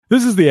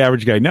This is the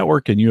Average Guy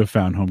Network, and you have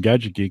found Home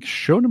Gadget Geek,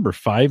 show number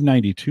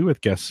 592 with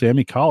guest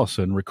Sammie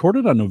Collison,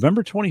 recorded on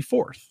November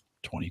 24th,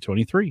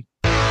 2023.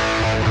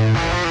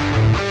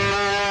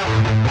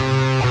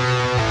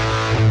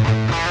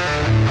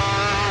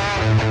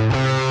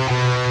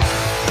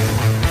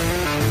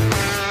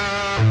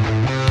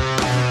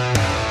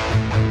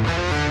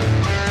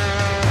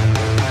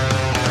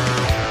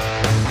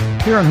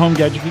 Here on Home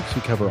Gadget Geeks,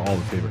 we cover all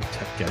the favorite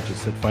tech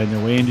gadgets that find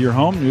their way into your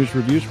home. News,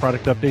 reviews,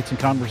 product updates, and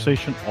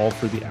conversation, all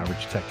for the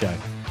average tech guy.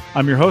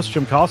 I'm your host,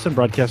 Jim Collison,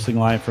 broadcasting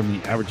live from the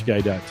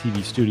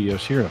AverageGuy.tv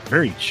studios here. A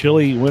very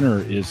chilly winter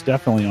is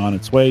definitely on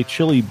its way.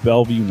 Chilly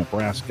Bellevue,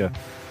 Nebraska.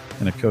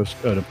 And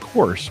of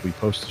course, we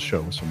post the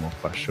show with some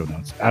world-class show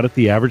notes out at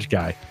the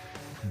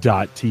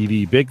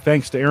AverageGuy.tv. Big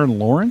thanks to Erin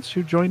Lawrence,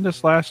 who joined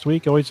us last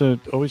week.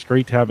 Always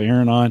great to have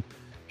Erin on.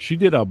 She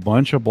did a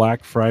bunch of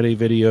Black Friday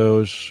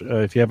videos.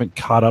 If you haven't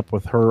caught up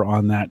with her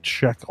on that,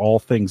 check all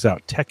things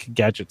out.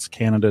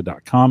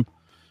 techgadgetscanada.com.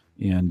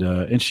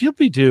 And she'll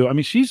be due. I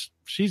mean, she's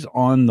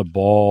on the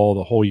ball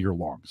the whole year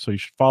long. So you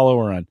should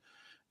follow her on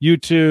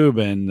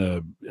YouTube.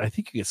 And I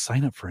think you can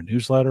sign up for a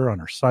newsletter on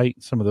her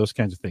site, some of those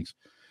kinds of things.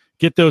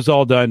 Get those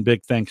all done.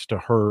 Big thanks to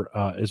her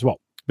as well.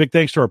 Big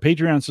thanks to our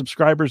Patreon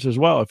subscribers as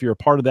well. If you're a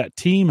part of that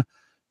team,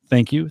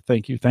 thank you.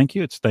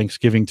 It's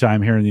Thanksgiving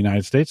time here in the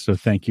United States. So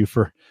thank you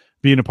for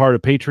being a part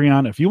of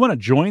Patreon. If you want to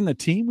join the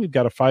team, we've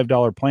got a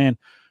 $5 plan.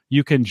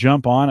 You can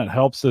jump on. It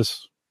helps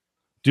us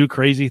do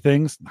crazy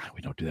things.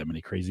 We don't do that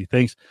many crazy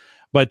things,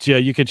 but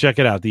you can check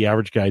it out.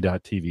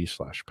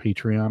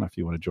 theaverageguy.tv/Patreon if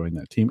you want to join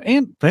that team.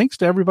 And thanks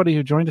to everybody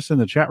who joined us in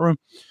the chat room.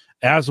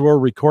 As we're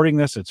recording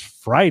this, it's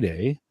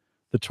Friday,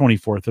 the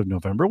 24th of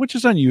November, which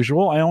is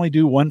unusual. I only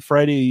do one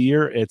Friday a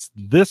year. It's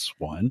this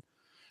one.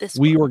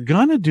 We were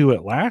going to do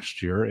it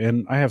last year,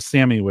 and I have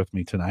Sammie with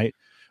me tonight.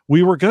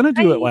 We were going to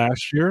do it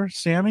last year,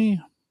 Sammie.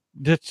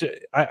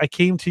 I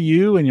came to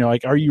you and you're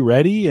like, "Are you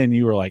ready?" And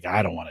you were like,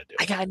 "I don't want to do it.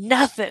 I got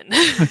nothing."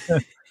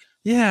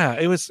 Yeah,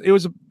 it was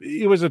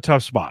a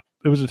tough spot.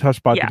 It was a tough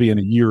spot to be in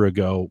a year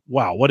ago.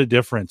 Wow, what a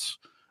difference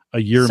a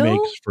year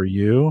makes for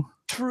you.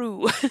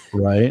 True.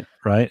 Right.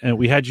 And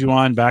we had you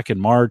on back in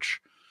March,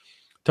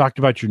 talked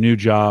about your new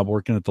job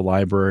working at the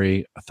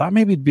library. I thought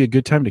maybe it'd be a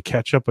good time to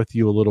catch up with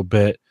you a little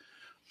bit.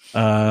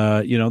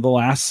 The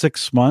last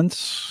 6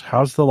 months,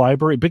 how's the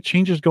library? Big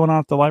changes going on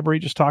at the library.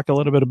 Just talk a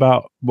little bit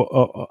about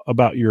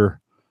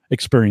your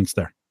experience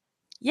there.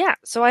 Yeah.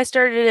 So I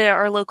started at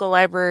our local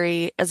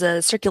library as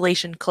a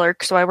circulation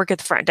clerk. So I work at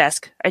the front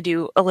desk. I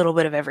do a little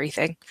bit of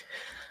everything.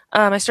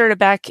 I started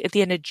back at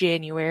the end of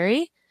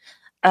January.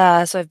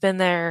 So I've been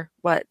there,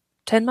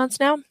 10 months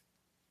now?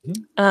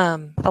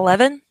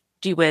 11?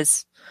 Gee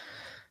whiz.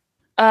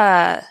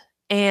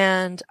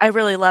 And I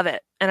really love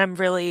it. And I'm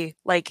really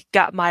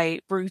got my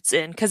roots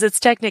in because it's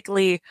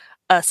technically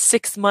a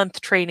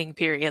 6-month training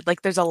period.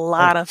 There's a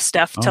lot of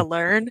stuff to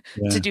learn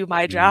to do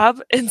my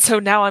job. And so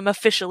now I'm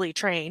officially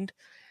trained.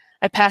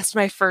 I passed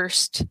my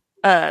first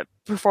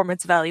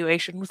performance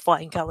evaluation with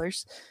flying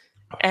colors.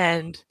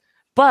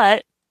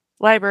 But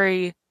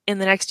library in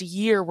the next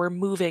year, we're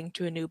moving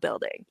to a new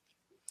building.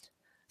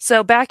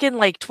 So back in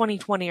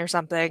 2020 or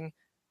something,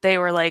 they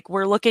were like,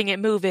 we're looking at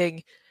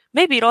moving.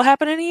 Maybe it'll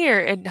happen in a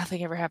year, and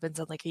nothing ever happens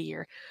in a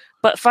year.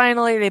 But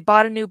finally, they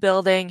bought a new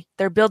building.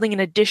 They're building an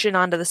addition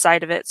onto the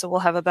side of it, so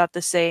we'll have about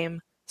the same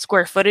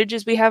square footage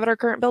as we have at our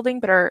current building.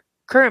 But our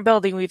current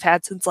building we've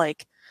had since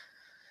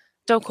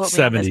don't quote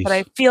me on this, but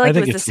I feel like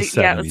it was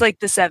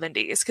the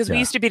 70s because we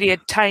used to be a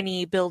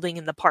tiny building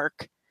in the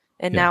park,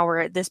 and now we're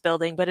at this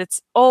building. But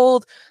it's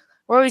old.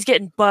 We're always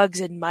getting bugs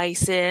and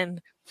mice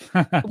in.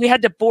 We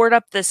had to board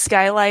up the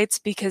skylights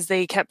because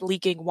they kept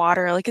leaking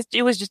water.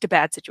 It was just a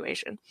bad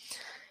situation.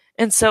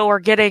 And so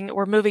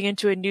we're moving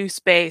into a new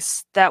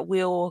space that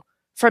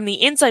from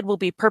the inside will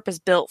be purpose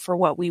built for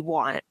what we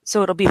want.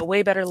 So it'll be a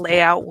way better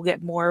layout. We'll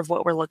get more of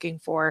what we're looking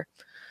for.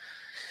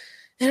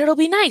 And it'll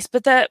be nice.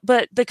 But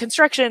the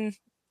construction,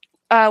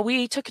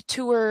 we took a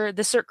tour,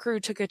 the CERT crew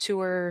took a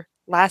tour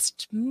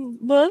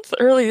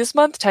early this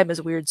month. Time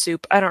is weird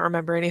soup. I don't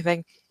remember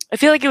anything. I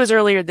feel like it was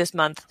earlier this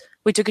month.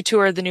 We took a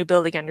tour of the new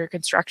building under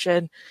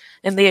construction,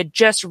 and they had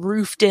just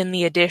roofed in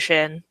the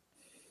addition.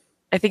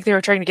 I think they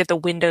were trying to get the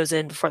windows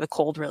in before the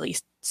cold really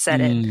set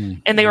in.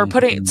 And they were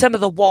some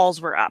of the walls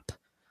were up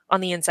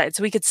on the inside.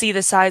 So we could see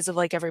the size of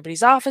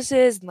everybody's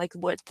offices and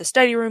what the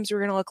study rooms were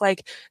going to look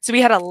like. So we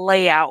had a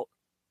layout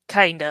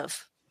kind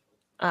of.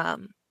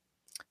 But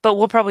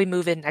we'll probably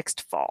move in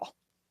next fall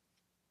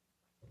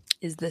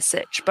is the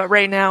sitch. But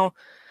right now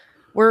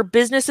we're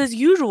business as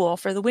usual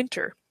for the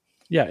winter.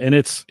 Yeah. And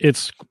it's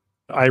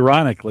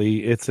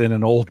ironically, it's in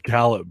an old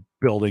Gallup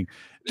building.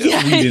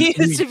 Yeah, it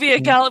used to be a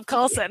Gallup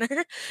call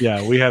center.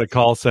 Yeah, we had a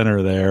call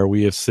center there.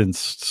 We have since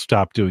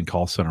stopped doing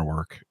call center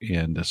work,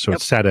 and so it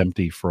sat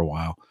empty for a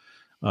while.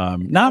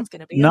 Not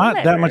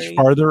that much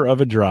farther of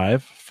a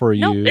drive for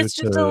you. Nope, it's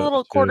just a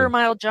little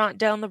quarter-mile jaunt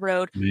down the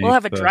road. We'll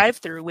have a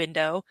drive-through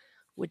window,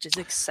 which is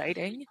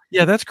exciting.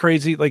 Yeah, that's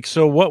crazy.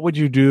 So what would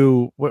you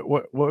do?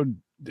 What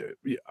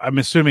I'm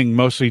assuming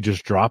mostly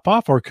just drop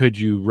off, or can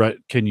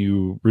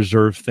you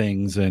reserve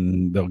things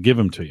and they'll give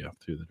them to you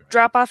through the drive?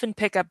 Drop off and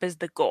pick up is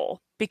the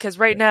goal, because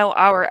right now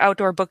our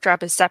outdoor book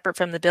drop is separate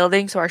from the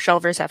building, so our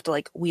shelvers have to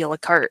like wheel a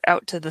cart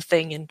out to the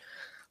thing and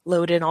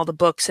load in all the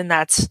books, and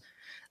that's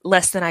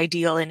less than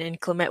ideal in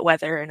inclement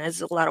weather and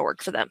is a lot of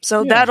work for them.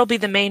 So that'll be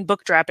the main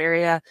book drop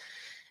area.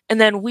 And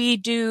then we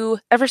do,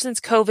 ever since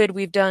COVID,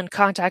 we've done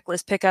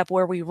contactless pickup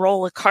where we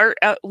roll a cart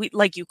out.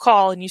 Like you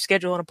call and you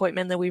schedule an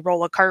appointment, then we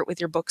roll a cart with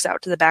your books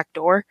out to the back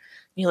door.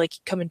 And you like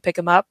come and pick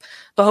them up.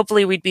 But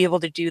hopefully we'd be able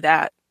to do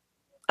that,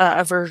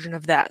 a version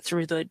of that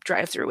through the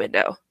drive-through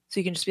window. So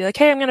you can just be like,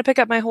 hey, I'm going to pick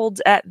up my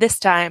holds at this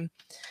time,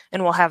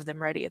 and we'll have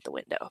them ready at the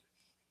window.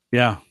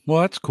 Yeah,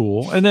 well, that's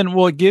cool. And then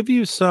we'll give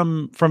you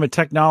some from a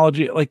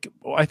technology. Like,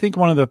 I think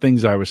one of the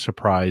things I was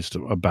surprised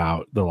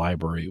about the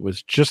library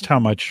was just how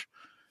much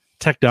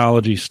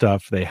technology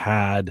stuff they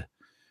had.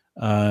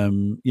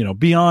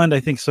 Beyond, I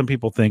think some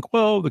people think,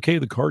 well,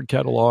 the card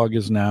catalog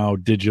is now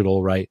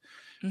digital, right?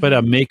 Mm-hmm. But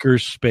a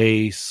maker's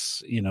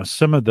space,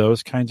 some of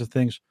those kinds of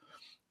things.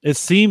 It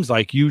seems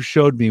like you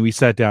showed me. We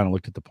sat down and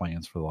looked at the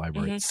plans for the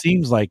library. Mm-hmm. It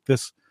seems like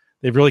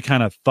they've really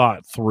kind of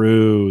thought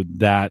through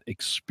that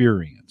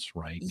experience,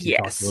 right? Can you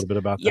talk a little bit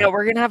about that? Yeah,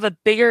 we're going to have a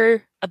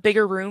bigger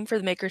room for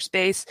the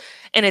makerspace,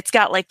 and it's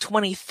got like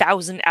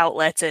 20,000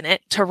 outlets in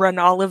it to run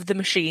all of the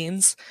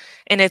machines.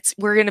 And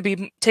we're going to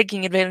be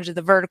taking advantage of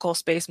the vertical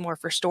space more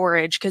for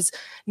storage, because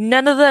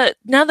none of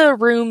the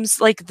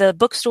rooms, like the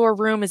bookstore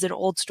room is an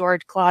old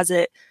storage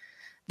closet.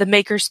 The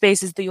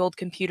makerspace is the old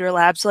computer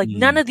lab. So like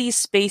none of these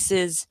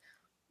spaces,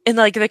 and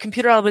like the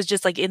computer lab was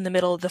just like in the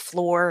middle of the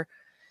floor.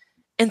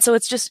 And so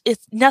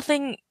it's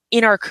nothing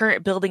in our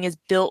current building is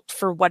built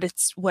for what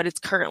it's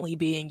currently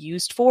being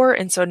used for.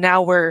 And so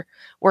now we're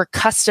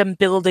custom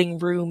building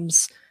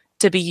rooms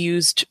to be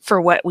used for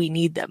what we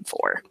need them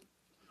for.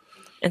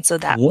 And so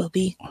that will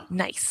be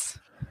nice.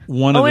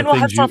 And we'll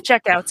have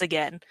self-checkouts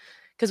again,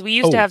 because we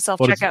used to have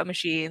self-checkout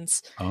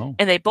machines, and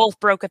they both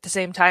broke at the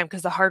same time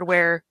because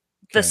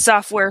the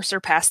software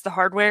surpassed the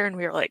hardware, and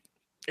we were like,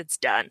 it's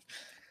done.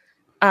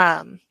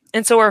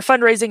 And so we're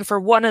fundraising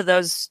for one of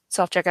those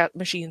self-checkout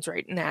machines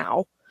right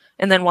now,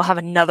 and then we'll have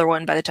another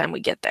one by the time we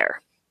get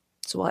there.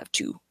 So we'll have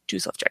two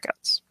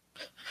self-checkouts.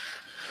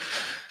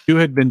 You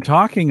had been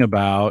talking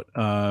about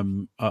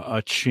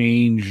a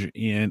change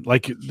in,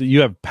 like,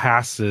 you have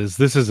passes.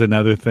 This is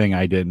another thing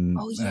I didn't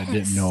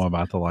know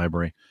about the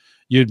library.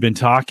 You'd been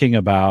talking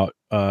about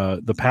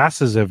the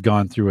passes have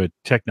gone through a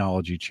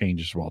technology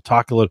change as well.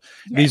 Talk a little.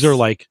 Yes. These are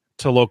like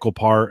to local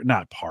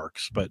not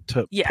parks, but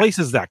to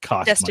places that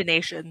cost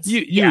destinations.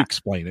 Money. You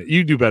explain it.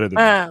 You do better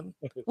than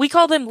me. We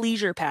call them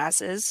leisure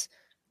passes,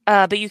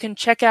 but you can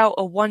check out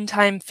a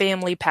one-time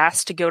family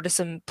pass to go to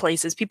some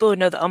places. People who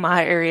know the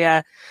Omaha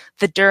area,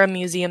 the Durham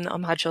Museum, the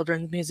Omaha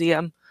Children's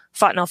Museum,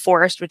 Fontenelle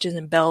Forest, which is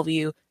in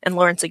Bellevue, and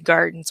Lawrence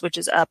Gardens, which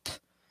is up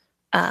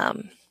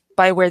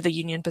by where the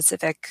Union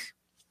Pacific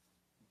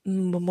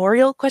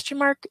Memorial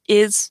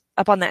is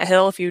up on that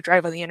hill. If you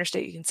drive on the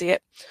interstate, you can see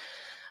it.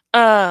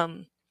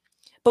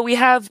 But we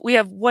have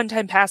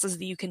one-time passes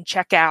that you can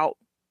check out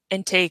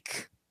and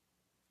take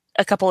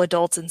a couple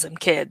adults and some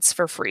kids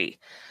for free.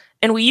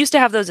 And we used to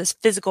have those as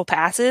physical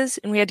passes,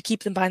 and we had to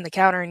keep them behind the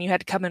counter, and you had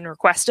to come and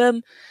request them.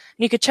 And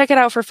you could check it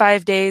out for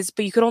 5 days,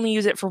 but you could only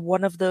use it for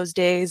one of those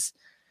days.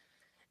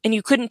 And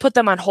you couldn't put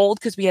them on hold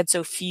because we had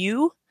so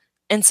few.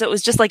 And so it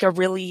was just like a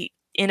really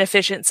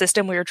inefficient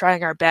system. We were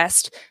trying our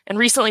best. And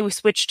recently we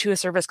switched to a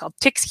service called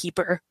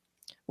Tixkeeper,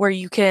 where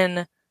you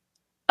can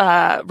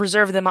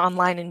reserve them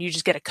online and you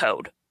just get a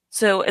code.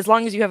 So as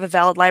long as you have a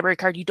valid library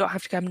card, you don't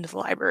have to come into the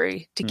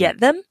library to get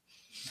them,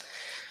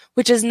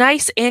 which is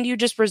nice. And you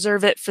just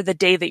reserve it for the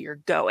day that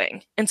you're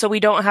going. And so we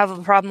don't have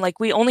a problem. Like,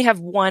 we only have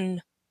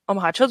one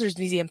Omaha Children's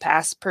Museum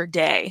pass per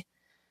day.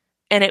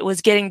 And it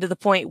was getting to the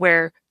point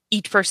where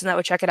each person that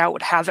would check it out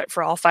would have it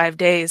for all 5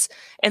 days.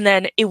 And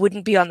then it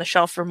wouldn't be on the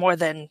shelf for more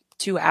than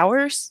 2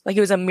 hours. Like,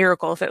 it was a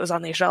miracle if it was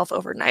on the shelf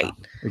overnight.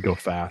 They go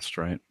fast,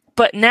 right?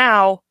 But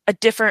now a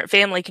different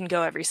family can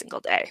go every single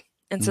day.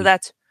 And so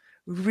that's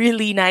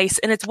really nice.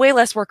 And it's way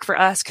less work for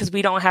us because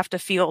we don't have to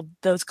field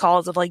those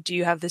calls of like, do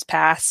you have this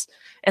pass?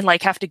 And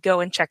like have to go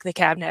and check the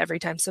cabinet every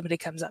time somebody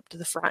comes up to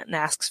the front and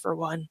asks for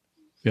one.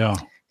 Yeah.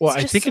 Well,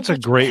 I think it's a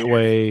great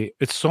way.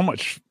 It's so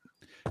much,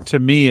 to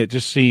me, it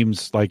just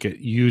seems like it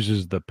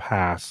uses the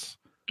pass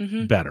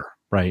better.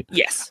 Right.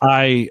 Yes.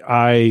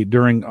 I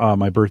during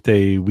my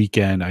birthday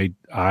weekend,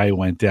 I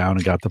went down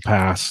and got the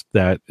pass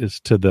that is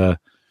to the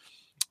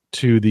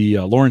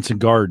Lawrence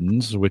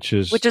Gardens, which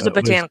is a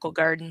botanical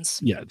gardens.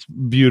 Yeah, it's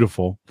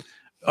beautiful.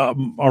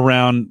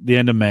 Around the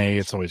end of May,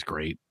 it's always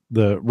great.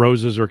 The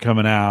roses are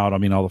coming out. I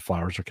mean, all the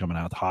flowers are coming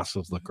out. The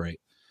hostas look great.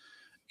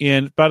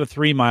 And about a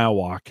 3-mile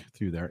walk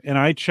through there. And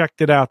I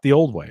checked it out the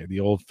old way, the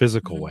old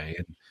physical way.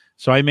 And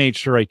so I made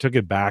sure I took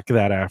it back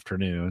that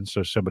afternoon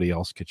so somebody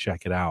else could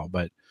check it out.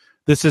 But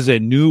this is a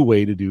new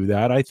way to do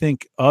that. I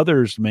think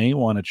others may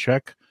want to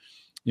check.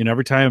 You know,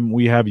 every time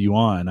we have you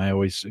on, I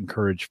always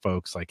encourage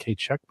folks like, hey,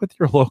 check with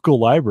your local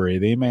library.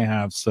 They may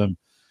have some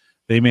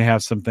they may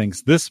have some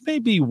things. This may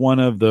be one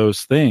of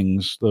those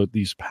things,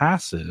 these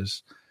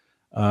passes,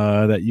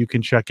 that you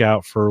can check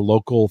out for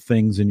local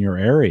things in your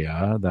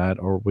area that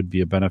or would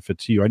be a benefit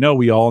to you. I know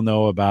we all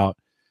know about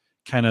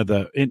kind of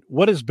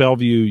what does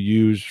Bellevue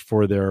use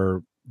for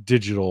their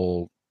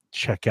digital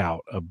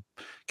checkout?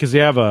 Because they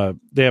have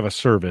a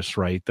service,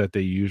 right, that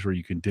they use where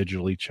you can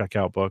digitally check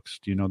out books.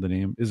 Do you know the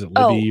name? Is it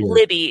Libby?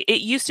 Libby.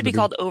 It used to be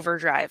called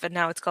Overdrive, and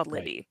now it's called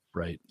Libby.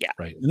 Right. Yeah.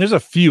 Right. And there's a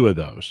few of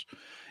those,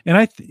 and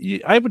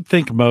I would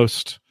think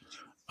most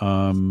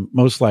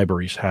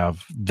libraries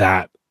have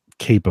that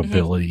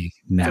capability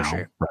now,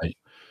 sure. right?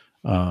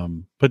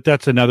 But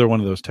that's another one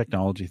of those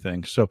technology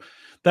things. So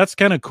that's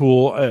kind of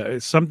cool.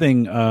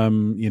 Something,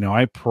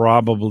 I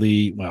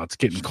probably, it's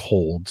getting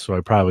cold, so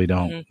I probably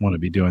don't want to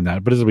be doing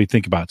that. But as we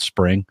think about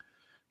spring,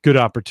 good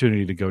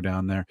opportunity to go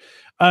down there.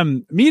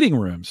 Meeting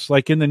rooms,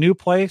 like in the new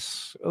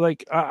place,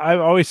 like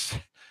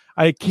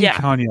I keep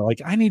telling you,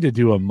 like I need to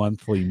do a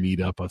monthly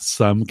meetup of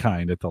some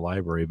kind at the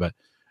library, but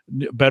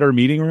better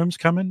meeting rooms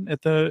coming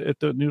at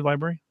the new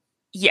library.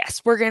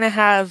 Yes, we're going to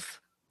have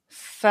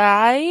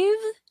 5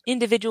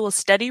 individual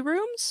study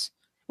rooms.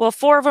 Well,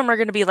 4 of them are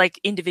going to be like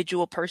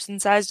individual person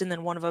sized, and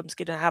then one of them is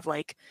going to have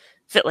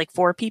fit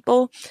 4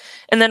 people.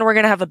 And then we're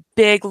going to have a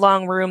big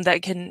long room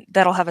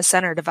that'll have a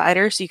center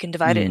divider, so you can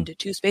divide it into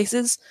 2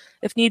 spaces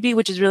if need be,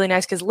 which is really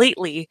nice because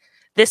lately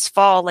this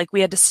fall, like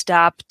we had to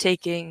stop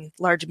taking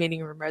large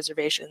meeting room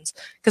reservations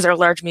because our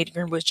large meeting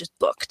room was just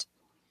booked.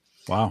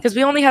 Wow. Because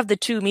we only have the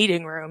 2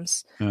 meeting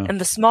rooms, and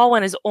the small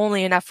one is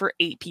only enough for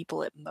 8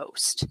 people at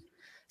most.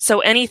 So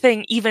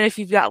anything, even if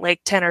you've got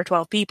like 10 or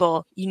 12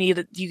 people, you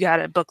got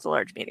to book the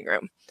large meeting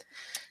room.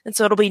 And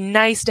so it'll be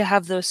nice to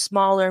have those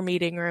smaller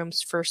meeting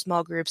rooms for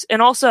small groups.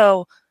 And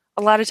also,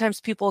 a lot of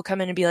times people will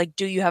come in and be like,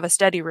 do you have a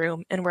study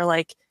room? And we're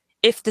like,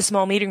 if the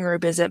small meeting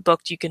room isn't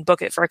booked, you can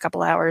book it for a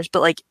couple hours.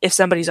 But like if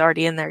somebody's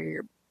already in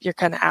there, you're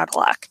kind of out of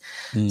luck.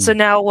 So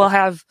now we'll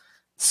have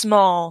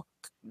small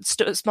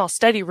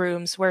study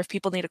rooms where if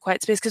people need a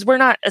quiet space, because we're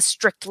not a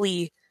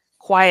strictly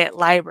quiet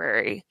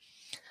library.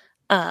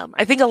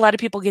 I think a lot of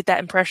people get that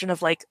impression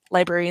of like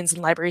librarians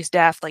and library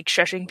staff like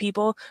shushing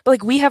people, but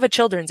like we have a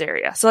children's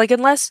area. So like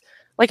unless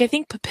like I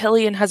think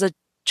Papillion has a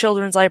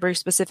children's library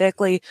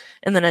specifically,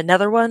 and then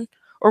another one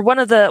or one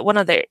of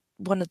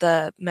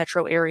the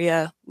metro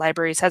area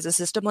libraries has a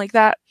system like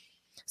that.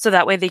 So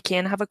that way they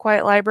can have a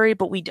quiet library,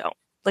 but we don't.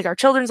 Like our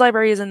children's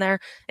library is in there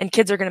and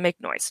kids are going to make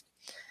noise.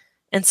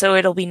 And so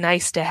it'll be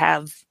nice to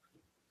have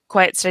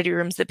quiet study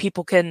rooms that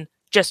people can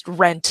just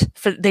rent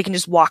they can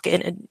just walk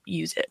in and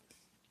use it.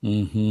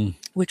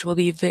 Which will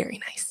be very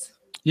nice.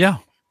 Yeah.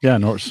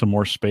 Some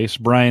more space.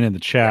 Brian in the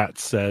chat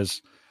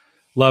says,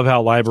 love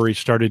how libraries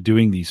started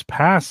doing these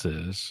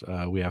passes.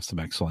 We have some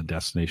excellent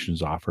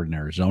destinations offered in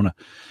Arizona.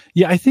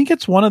 Yeah, I think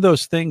it's one of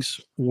those things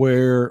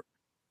where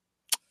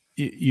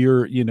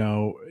you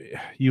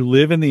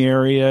live in the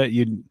area,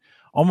 you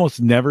almost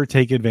never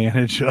take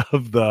advantage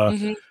of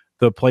the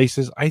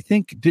places. I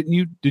think did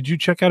you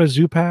check out a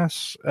zoo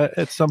pass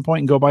at some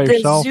point and go by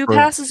yourself? The zoo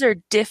passes are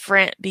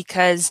different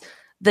because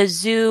the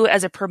zoo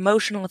as a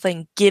promotional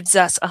thing gives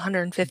us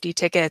 150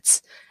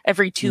 tickets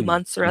every 2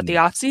 months throughout the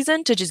off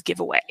season to just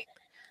give away,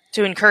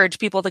 to encourage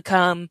people to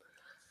come,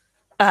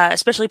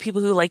 especially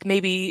people who like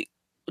maybe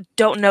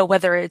don't know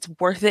whether it's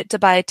worth it to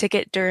buy a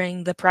ticket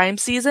during the prime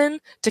season,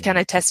 to kind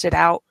of test it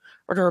out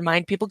or to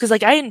remind people. Because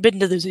like I hadn't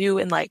been to the zoo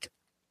in like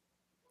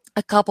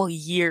a couple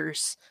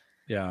years.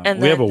 Yeah,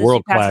 and we have a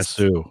world-class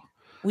zoo.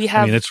 We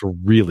have, it's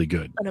really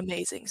good, an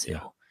amazing zoo.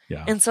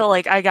 Yeah. And so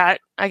like I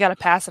got a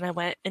pass and I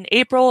went in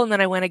April, and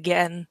then I went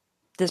again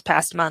this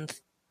past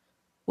month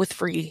with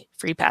free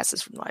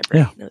passes from the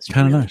library. Yeah,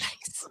 kind of really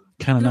nice.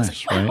 Kind of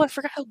nice, like, right? Oh, I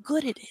forgot how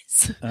good it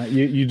is.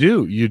 You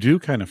do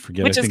kind of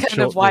forget. Which is kind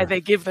of why they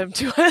give them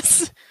to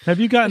us. Have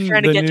you gotten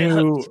the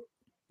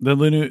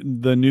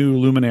new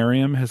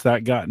luminarium? Has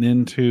that gotten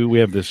into? We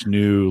have this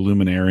new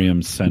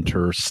luminarium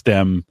center,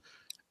 STEM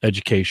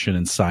education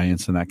and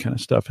science and that kind of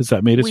stuff. Has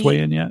that made its way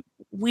in yet?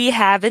 We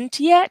haven't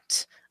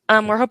yet.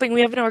 We're hoping.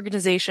 We have an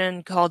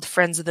organization called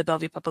Friends of the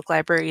Bellevue Public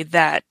Library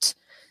that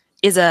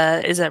is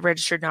a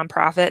registered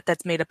nonprofit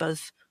that's made up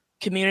of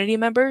community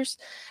members,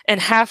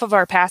 and half of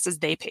our passes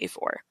they pay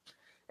for.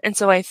 And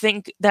so I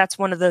think that's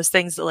one of those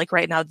things that like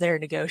right now they're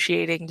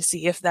negotiating to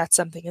see if that's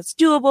something that's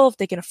doable, if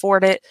they can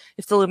afford it,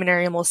 if the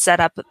Luminarium will set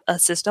up a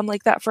system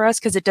like that for us,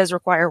 because it does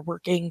require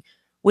working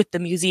with the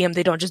museum.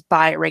 They don't just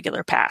buy a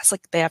regular pass,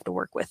 like they have to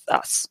work with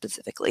us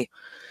specifically.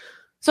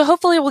 So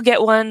hopefully we'll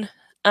get one.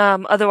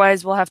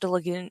 Otherwise we'll have to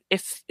look in,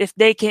 if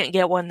they can't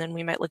get one, then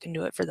we might look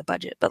into it for the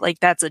budget. But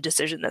like that's a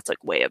decision that's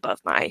like way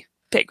above my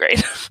pay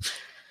grade.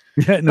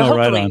 Yeah, no,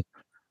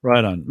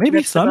 right on.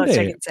 Maybe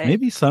someday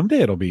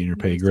it'll be in your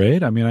pay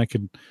grade. I mean,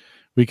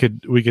 we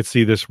could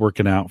see this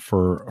working out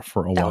for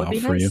a while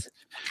for you.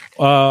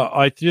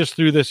 I just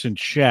threw this in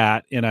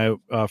chat, and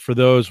for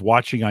those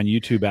watching on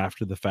YouTube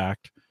after the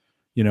fact,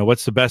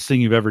 what's the best thing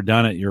you've ever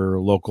done at your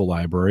local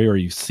library, or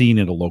you've seen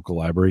at a local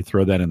library?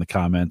 Throw that in the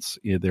comments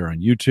either on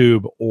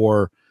YouTube,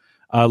 or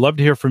I'd love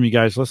to hear from you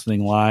guys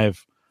listening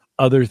live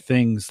other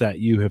things that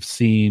you have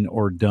seen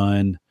or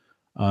done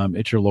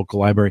at your local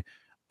library.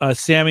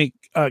 Sammie,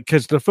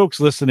 because the folks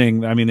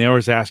listening, I mean, they're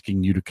always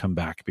asking you to come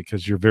back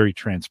because you're very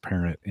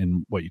transparent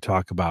in what you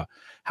talk about.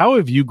 How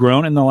have you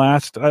grown in the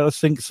last, let's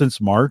think,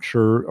 since March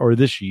or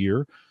this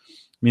year?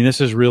 I mean, this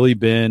has really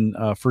been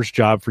first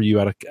job for you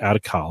out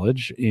of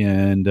college,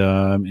 and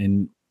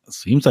it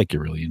seems like you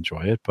really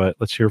enjoy it. But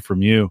let's hear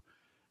from you.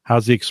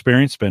 How's the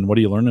experience been? What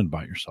are you learning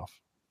about yourself?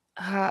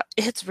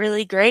 It's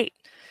really great.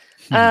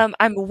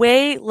 I'm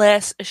way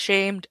less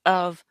ashamed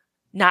of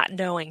not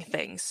knowing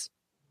things,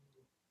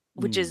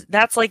 which is,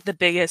 that's like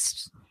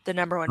the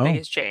number one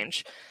biggest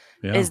change,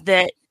 is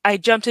that I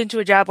jumped into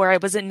a job where I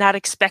wasn't not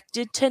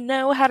expected to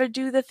know how to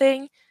do the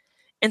thing.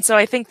 And so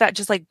I think that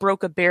just like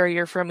broke a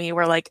barrier for me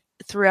where like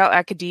throughout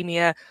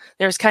academia,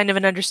 there's kind of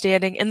an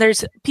understanding, and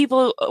there's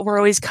people were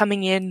always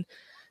coming in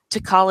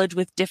to college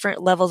with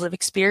different levels of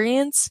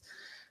experience.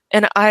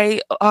 And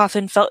I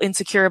often felt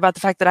insecure about the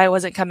fact that I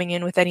wasn't coming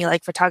in with any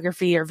like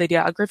photography or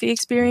videography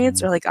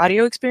experience or like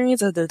audio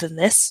experience other than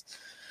this.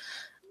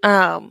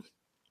 And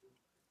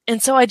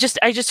so I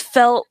just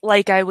felt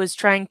like I was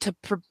trying to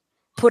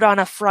put on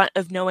a front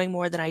of knowing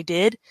more than I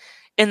did.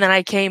 And then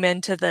I came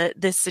into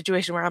this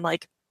situation where I'm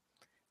like,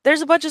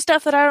 there's a bunch of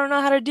stuff that I don't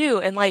know how to do.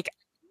 And like,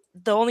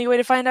 the only way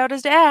to find out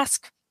is to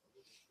ask.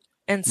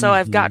 And so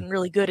I've gotten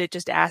really good at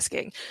just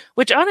asking,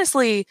 which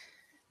honestly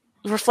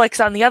reflects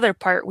on the other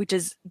part, which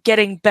is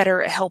getting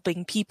better at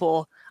helping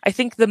people. I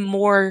think the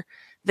more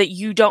that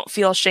you don't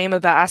feel shame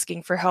about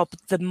asking for help,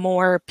 the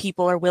more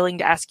people are willing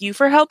to ask you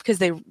for help, because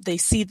they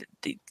see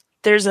that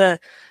there's an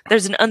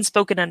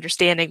unspoken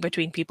understanding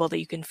between people that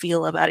you can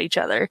feel about each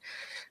other,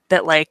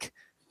 that like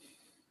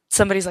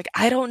somebody's like,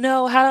 I don't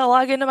know how to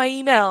log into my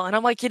email. And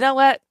I'm like, you know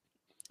what?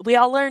 We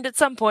all learned at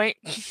some point.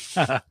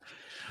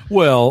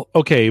 Well,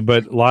 okay,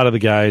 but a lot of the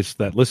guys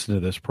that listen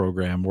to this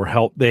program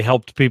they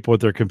helped people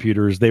with their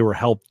computers. They were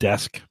help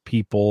desk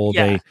people.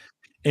 Yeah.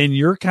 And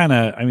you're kind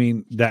of, I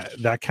mean,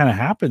 that kind of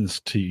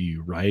happens to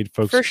you, right?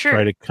 Folks For sure.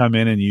 try to come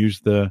in and use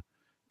the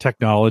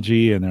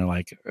technology and they're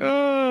like,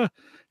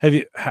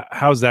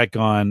 how's that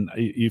gone?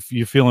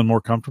 You feeling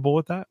more comfortable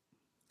with that?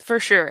 For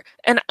sure.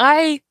 And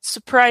I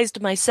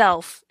surprised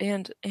myself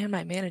and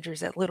my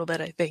managers a little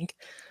bit, I think,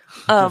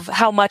 of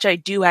how much I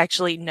do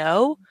actually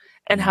know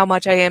and how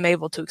much I am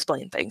able to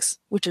explain things,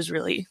 which has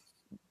really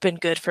been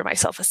good for my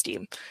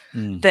self-esteem.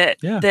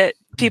 That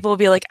people will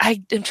be like,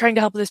 I am trying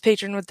to help this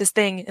patron with this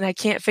thing and I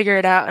can't figure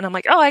it out. And I'm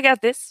like, oh, I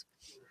got this.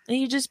 And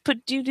you just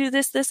do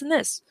this, this, and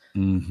this.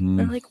 And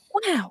I'm like,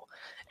 wow.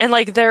 And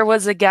like, there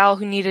was a gal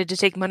who needed to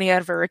take money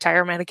out of her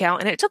retirement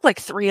account, and it took like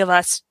 3 of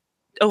us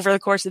over the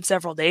course of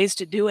several days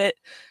to do it,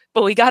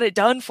 but we got it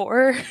done for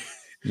her.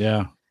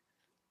 Yeah.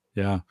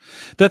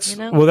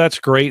 That's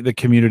great. The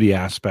community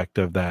aspect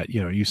of that,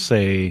 you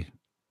say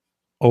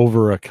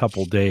over a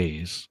couple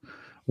days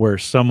where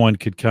someone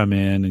could come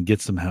in and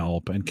get some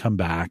help and come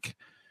back.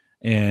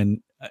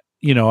 And,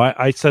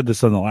 I said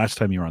this on the last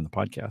time you were on the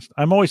podcast.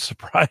 I'm always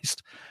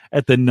surprised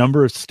at the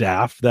number of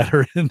staff that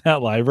are in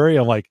that library.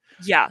 I'm like,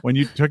 when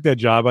you took that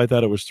job, I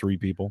thought it was 3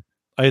 people.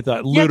 I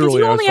thought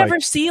literally, you only ever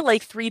see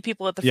like 3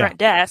 people at the front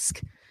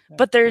desk,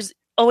 but there's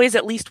always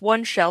at least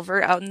one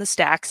shelver out in the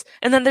stacks,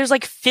 and then there's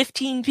like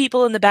 15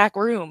 people in the back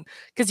room,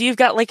 because you've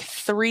got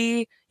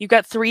 3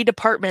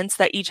 departments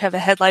that each have a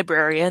head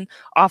librarian.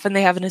 Often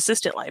they have an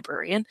assistant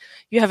librarian.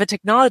 You have a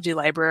technology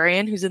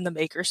librarian who's in the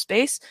maker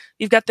space.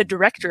 You've got the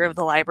director of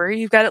the library.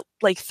 You've got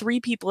like 3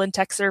 people in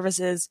tech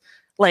services,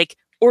 like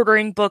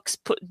ordering books,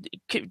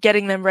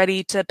 getting them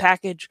ready to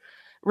package,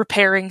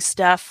 repairing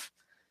stuff.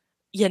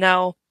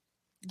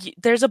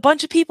 There's a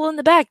bunch of people in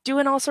the back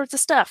doing all sorts of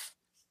stuff.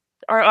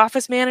 Our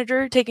office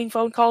manager taking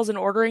phone calls and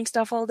ordering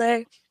stuff all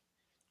day.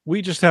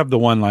 We just have the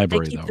one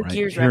library though, right?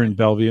 Here in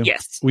Bellevue.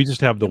 Yes. We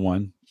just have the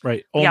one,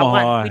 right?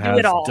 Omaha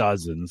has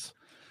dozens.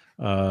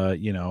 I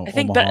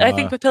think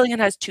Papillion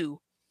has 2.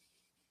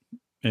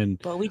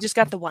 But we just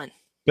got the one.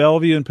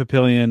 Bellevue and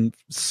Papillion,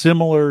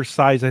 similar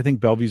size. I think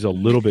Bellevue's a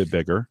little bit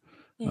bigger.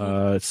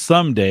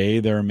 Someday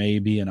there may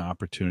be an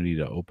opportunity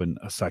to open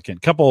a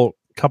second. Couple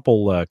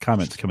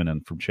comments coming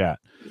in from chat.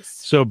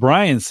 So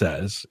Brian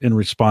says, in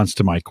response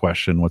to my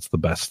question, what's the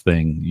best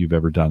thing you've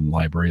ever done in the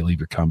library? Leave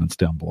your comments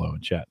down below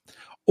in chat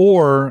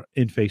or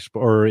in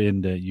Facebook or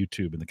in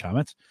YouTube in the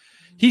comments.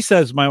 He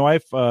says, my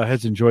wife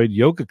has enjoyed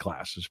yoga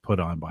classes put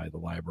on by the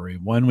library.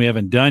 One we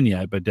haven't done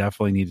yet, but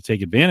definitely need to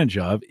take advantage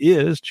of,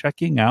 is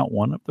checking out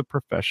one of the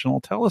professional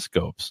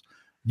telescopes.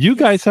 You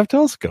guys have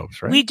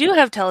telescopes, right? We do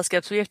have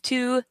telescopes. We have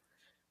 2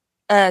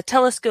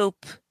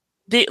 telescope,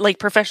 like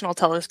professional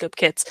telescope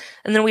kits.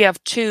 And then we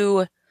have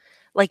 2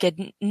 like a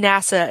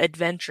NASA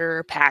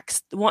adventure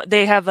packs.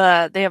 They have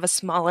a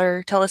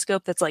smaller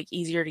telescope that's like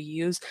easier to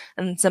use,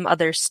 and some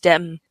other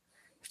STEM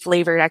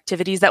flavored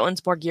activities. That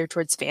one's more geared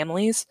towards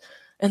families.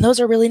 And those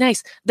are really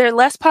nice. They're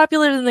less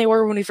popular than they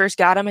were when we first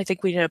got them. I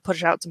think we need to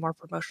push out some more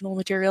promotional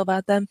material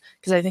about them,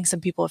 because I think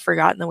some people have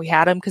forgotten that we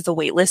had them, because the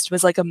wait list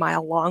was like a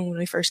mile long when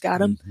we first got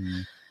them.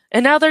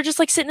 And now they're just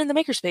like sitting in the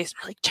makerspace.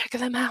 We're like, check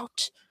them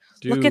out.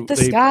 Look at the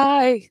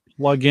sky.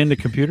 Plug into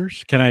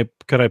computers? Could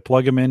I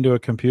plug them into a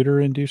computer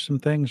and do some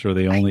things, or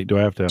do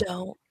I have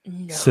to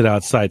sit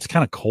outside? It's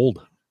kind of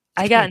cold.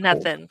 I got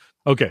nothing.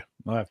 Okay.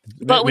 But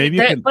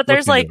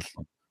there's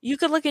you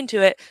could look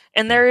into it,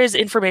 and there is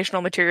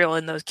informational material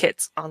in those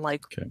kits on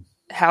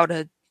how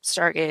to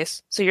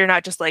stargaze. So you're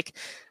not just like,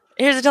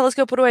 here's a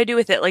telescope, what do I do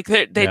with it? Like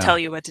they tell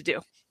you what to do,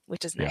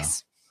 which is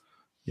nice.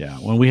 Yeah.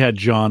 When we had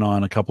John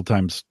on a couple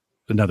times,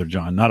 another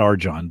John, not our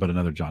John, but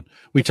another John,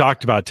 we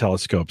talked about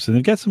telescopes, and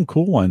they've got some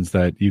cool ones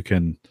that you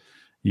can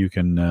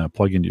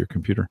plug into your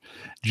computer.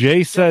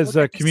 Jay says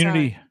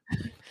community.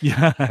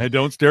 Yeah,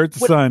 don't stare at the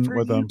sun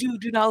with them. Do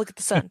not look at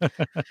the sun.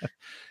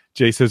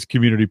 Jay says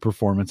community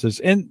performances.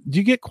 And do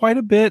you get quite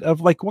a bit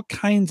of what's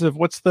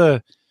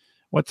the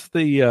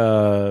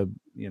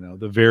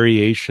the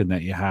variation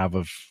that you have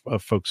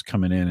of folks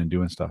coming in and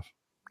doing stuff?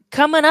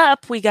 Coming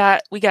up, we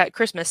got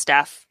Christmas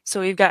stuff. So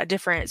we've got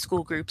different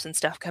school groups and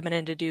stuff coming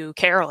in to do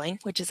caroling,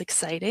 which is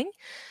exciting.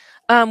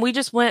 We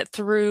just went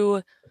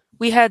through,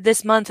 we had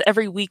this month,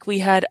 every week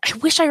I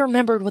wish I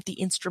remembered what the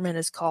instrument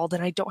is called,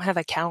 and I don't have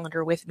a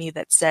calendar with me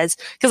that says,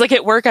 because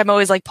at work, I'm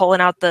always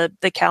pulling out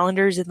the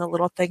calendars and the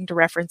little thing to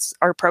reference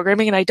our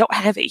programming, and I don't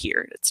have it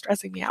here. It's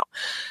stressing me out.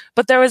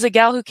 But there was a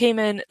gal who came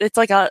in, it's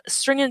like a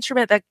string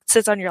instrument that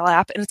sits on your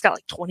lap, and it's got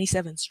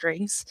 27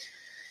 strings.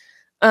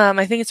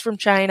 I think it's from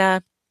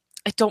China.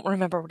 I don't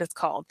remember what it's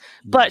called,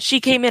 but she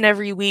came in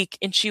every week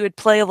and she would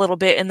play a little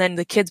bit, and then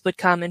the kids would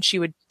come and she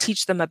would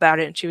teach them about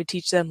it, and she would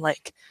teach them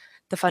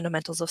the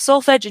fundamentals of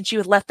solfege, and she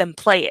would let them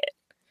play it.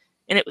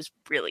 And it was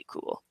really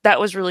cool. That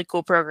was really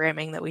cool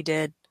programming that we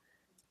did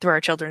through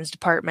our children's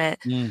department.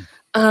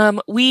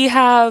 We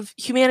have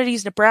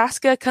Humanities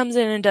Nebraska comes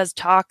in and does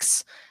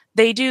talks.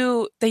 They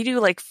do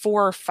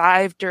 4 or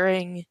 5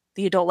 during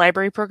the adult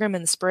library program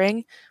in the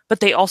spring, but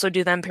they also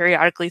do them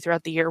periodically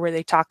throughout the year where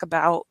they talk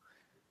about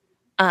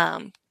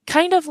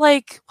kind of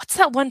what's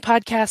that one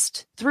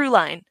podcast,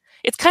 Throughline?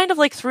 It's kind of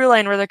like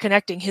Throughline where they're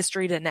connecting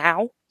history to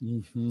now.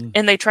 Mm-hmm.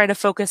 And they try to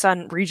focus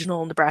on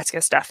regional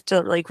Nebraska stuff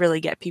to really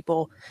get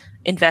people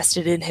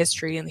invested in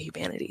history and the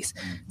humanities.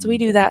 Mm-hmm. So we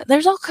do that.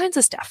 There's all kinds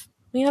of stuff.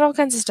 We had all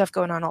kinds of stuff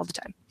going on all the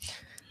time.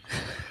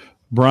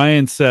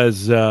 Brian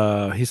says,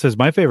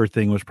 my favorite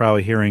thing was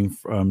probably hearing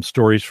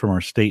stories from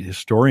our state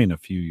historian a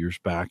few years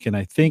back. And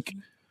I think,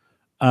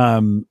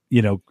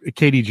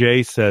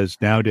 KDJ says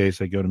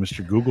nowadays I go to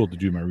Mr. Google to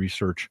do my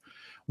research.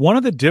 One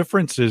of the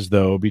differences,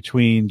 though,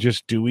 between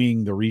just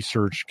doing the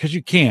research, because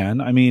you can,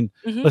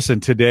 listen,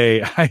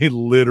 today I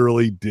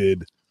literally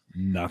did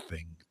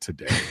nothing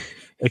today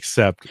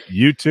except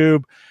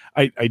YouTube.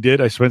 I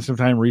spent some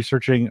time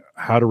researching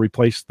how to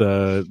replace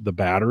the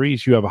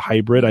batteries. You have a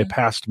hybrid. Mm-hmm. I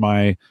passed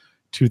my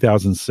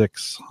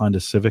 2006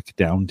 Honda Civic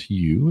down to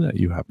you that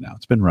you have now.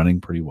 It's been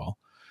running pretty well.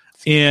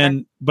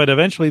 But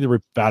eventually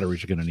the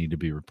batteries are going to need to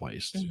be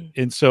replaced. Mm-hmm.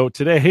 And so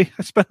today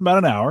I spent about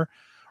an hour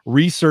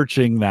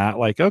researching that,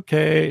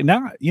 okay,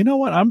 now, you know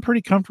what? I'm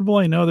pretty comfortable.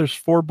 I know there's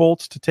 4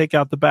 bolts to take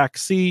out the back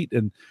seat,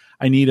 and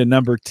I need a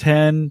number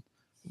 10.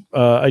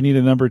 I need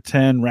a number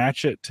 10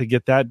 ratchet to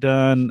get that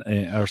done,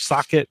 or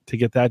socket to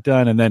get that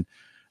done. And then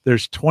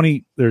there's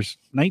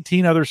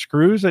 19 other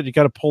screws that you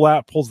got to pull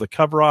out, pulls the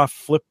cover off,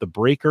 flip the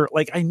breaker.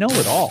 I know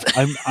it all.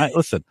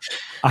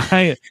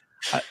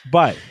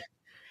 But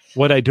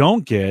what I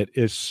don't get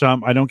is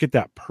I don't get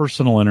that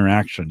personal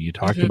interaction. You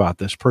talked mm-hmm. about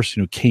this person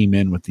who came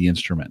in with the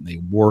instrument, and they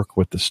work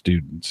with the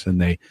students,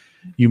 and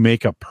you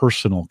make a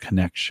personal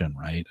connection,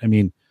 right?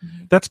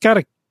 Mm-hmm. that's got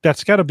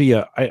to be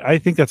I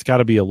think that's got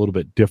to be a little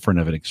bit different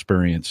of an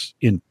experience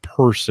in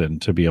person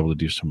to be able to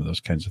do some of those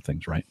kinds of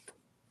things, right?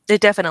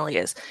 It definitely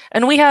is.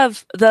 And we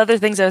have the other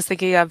things I was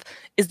thinking of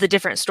is the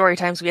different story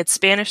times. We had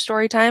Spanish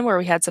story time where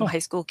we had some high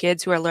school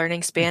kids who are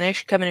learning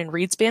Spanish come in and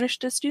read Spanish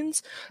to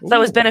students. So that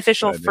was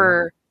beneficial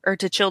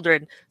to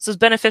children. So it's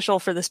beneficial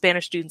for the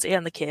Spanish students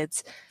and the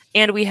kids.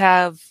 And we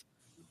have,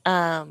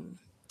 I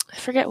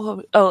forget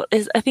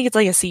I think it's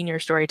a senior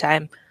story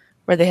time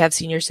where they have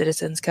senior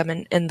citizens come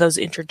in, and those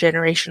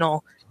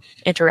intergenerational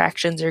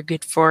interactions are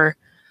good for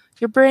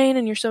your brain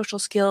and your social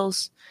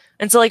skills.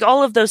 And so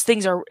all of those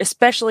things are,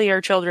 especially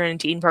our children and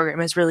teen program,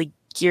 is really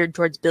geared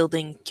towards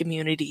building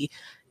community,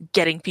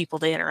 getting people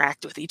to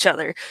interact with each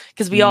other,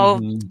 because we all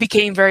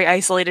became very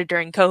isolated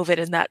during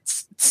COVID, and that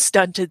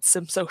stunted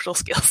some social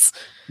skills.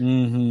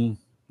 Mm-hmm.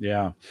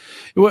 Yeah.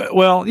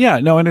 Well, yeah,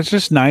 no, and it's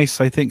just nice,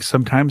 I think,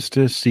 sometimes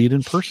to see it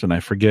in person.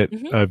 I forget,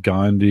 I've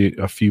gone to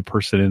a few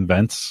person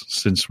events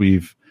since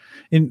we've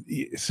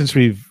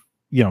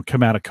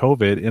come out of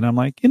COVID, and I'm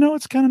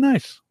it's kind of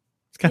nice.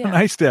 It's kind of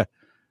nice to,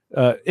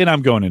 and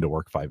I'm going into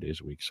work 5 days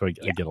a week, so I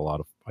get a lot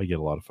of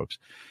folks.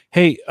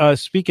 Hey,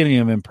 speaking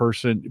of in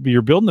person,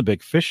 you're building a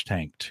big fish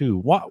tank too.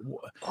 Why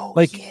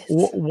is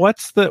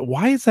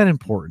that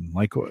important?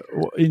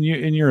 In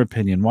your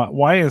opinion,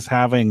 why is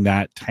having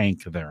that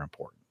tank there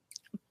important?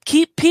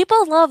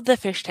 People love the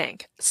fish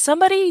tank.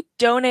 Somebody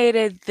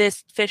donated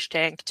this fish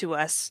tank to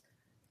us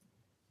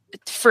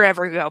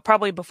forever ago,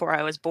 probably before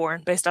I was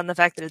born, based on the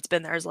fact that it's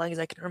been there as long as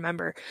I can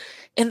remember.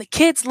 And the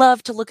kids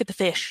love to look at the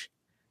fish.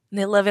 and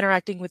they love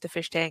interacting with the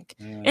fish tank.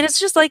 And it's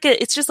just like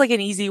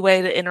an easy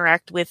way to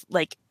interact with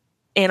like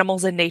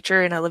animals in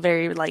nature in a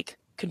very like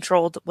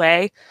controlled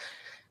way.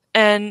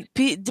 And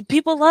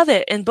people love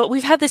it. But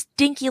we've had this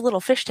dinky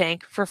little fish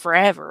tank for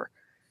forever.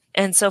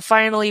 And so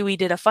finally we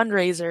did a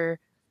fundraiser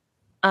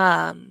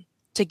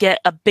to get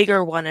a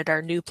bigger one at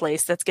our new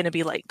place that's going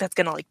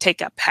to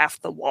take up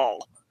half the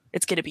wall.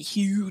 It's going to be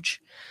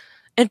huge.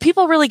 And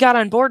people really got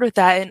on board with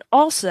that. And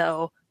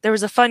also there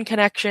was a fun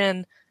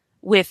connection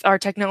with our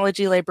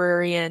technology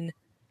librarian.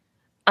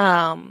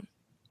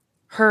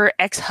 Her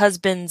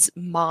ex-husband's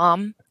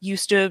mom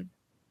used to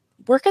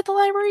work at the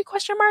library, ?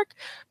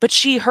 But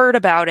she heard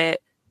about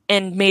it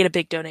and made a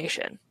big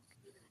donation.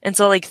 And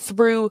so like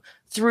through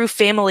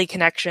family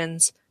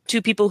connections,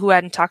 two people who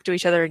hadn't talked to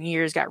each other in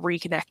years got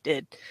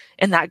reconnected,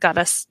 and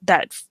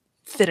that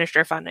finished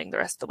our funding the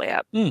rest of the way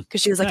up.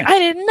 Because she was like, nice. I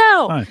didn't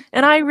know. Nice.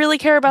 And I really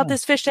care about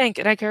this fish tank,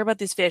 and I care about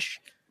these fish,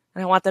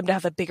 and I want them to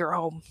have a bigger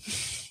home.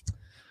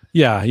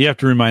 Yeah, you have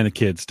to remind the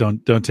kids,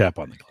 don't tap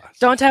on the glass.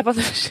 Don't tap on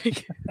the fish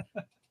tank.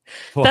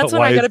 That's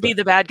when I got to be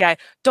the bad guy.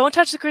 Don't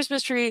touch the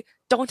Christmas tree.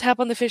 Don't tap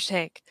on the fish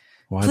tank.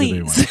 Why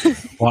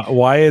please.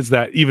 Why is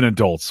that? Even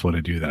adults want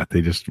to do that.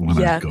 They just want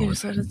to go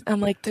with it. I'm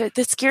like, that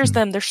scares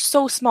them. They're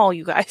so small,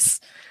 you guys.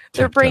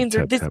 Their brains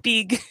are this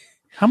big.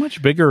 How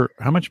much bigger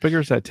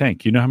is that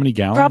tank? You know how many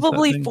gallons?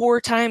 Probably 4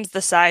 times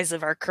the size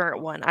of our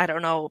current one. I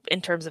don't know in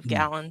terms of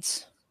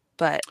gallons,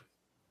 but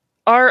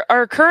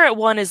our current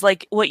one is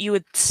like what you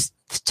would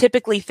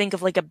typically think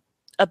of like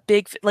a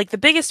big, like the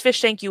biggest fish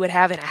tank you would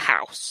have in a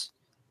house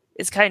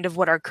is kind of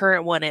what our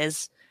current one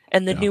is.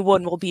 And the new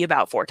one will be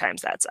about 4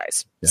 times that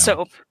size. Yeah.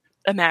 So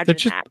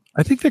imagine that.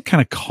 I think they're kind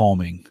of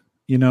calming,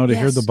 to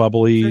hear the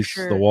bubblies,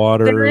 the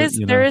water.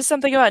 There is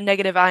something about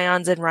negative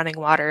ions in running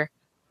water,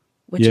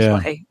 which is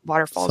why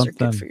waterfalls are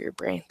good for your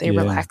brain. They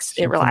relax.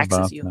 It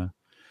relaxes you. That.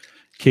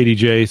 Katie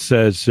J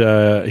says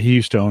he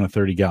used to own a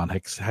 30-gallon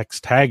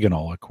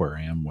hexagonal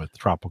aquarium with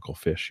tropical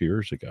fish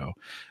years ago.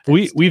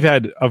 We've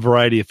had a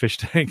variety of fish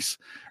tanks,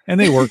 and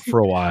they work for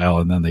a while,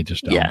 and then they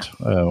just don't. Yeah.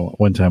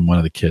 One time, one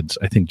of the kids,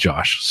 I think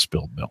Josh,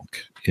 spilled milk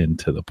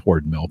into the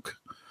poured milk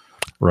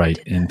right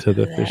into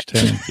the fish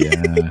tank.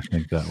 Yeah, I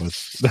think that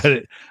was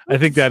that. I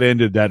think that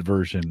ended that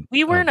version.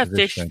 We weren't a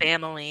fish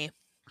family.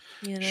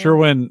 Sure,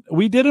 when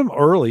we did them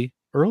early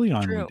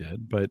on, we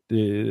did, but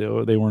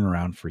they weren't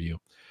around for you.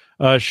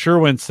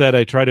 Sherwin said,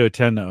 I try to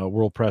attend a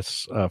World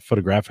Press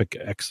photographic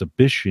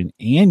exhibition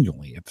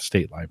annually at the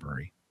State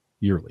Library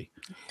yearly.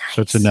 Nice.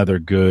 So it's another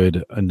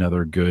good.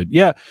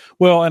 Yeah.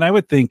 Well, and I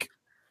would think,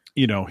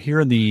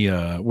 here in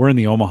we're in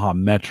the Omaha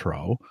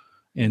Metro.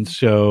 And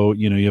so,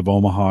 you have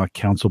Omaha,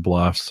 Council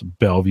Bluffs,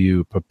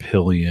 Bellevue,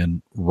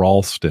 Papillion,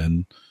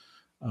 Ralston,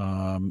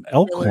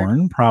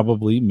 Elkhorn,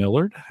 probably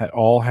Millard,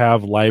 all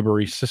have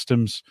library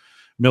systems.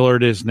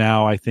 Millard is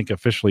now, I think,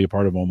 officially a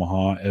part of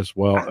Omaha as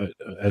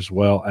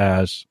well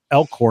as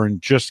Elkhorn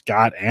just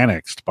got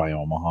annexed by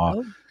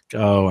Omaha.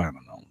 Oh, I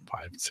don't know,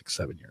 5, 6,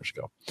 7 years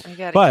ago.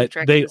 But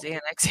they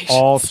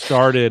all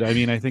started. I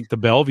mean, I think the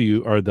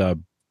Bellevue or the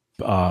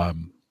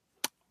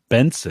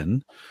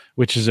Benson,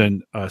 which is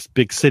in a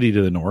big city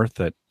to the north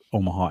that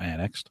Omaha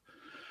annexed.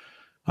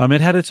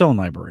 It had its own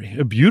library,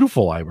 a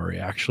beautiful library,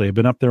 actually. I've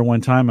been up there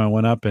one time. I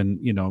went up and,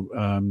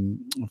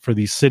 for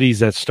these cities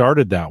that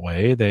started that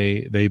way,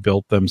 they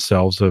built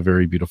themselves a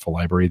very beautiful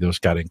library. Those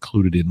got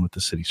included in with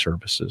the city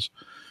services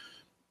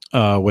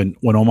when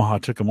Omaha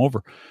took them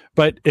over.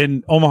 But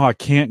Omaha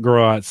can't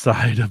grow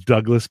outside of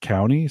Douglas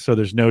County, so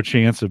there's no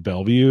chance of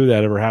Bellevue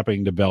that ever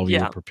happening to Bellevue,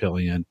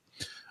 Papillion,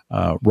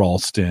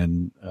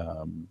 Ralston,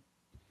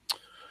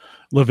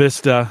 La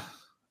Vista.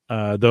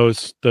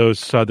 Those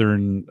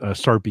southern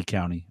Sarpy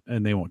County,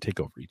 and they won't take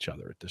over each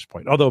other at this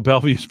point. Although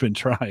Bellevue's been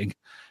trying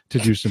to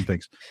do some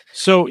things,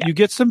 so you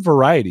get some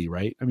variety,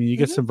 right? I mean, you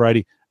get some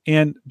variety.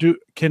 And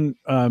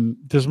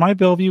does my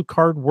Bellevue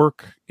card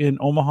work in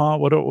Omaha?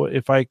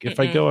 If I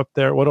go up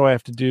there? What do I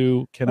have to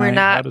do? We're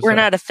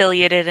not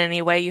affiliated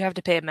anyway. You have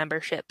to pay a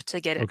membership to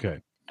get it.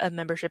 Okay, a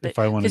membership if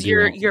I want to,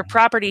 because your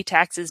property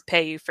taxes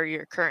pay you for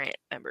your current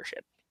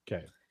membership.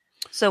 Okay.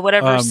 So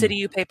whatever city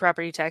you pay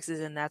property taxes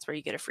in, that's where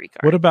you get a free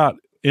card. What about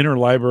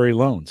interlibrary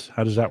loans?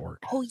 How does that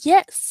work? Oh,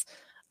 yes.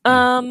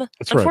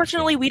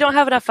 Unfortunately, we don't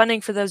have enough funding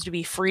for those to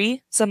be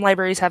free. Some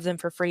libraries have them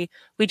for free.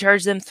 We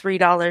charge them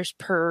 $3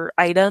 per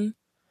item.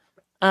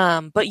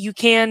 But you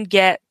can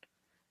get,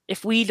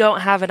 if we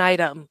don't have an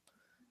item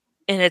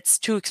and it's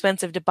too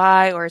expensive to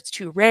buy or it's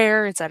too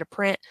rare, it's out of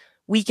print,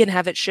 we can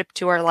have it shipped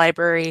to our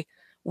library.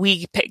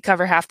 We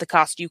cover half the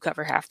cost. You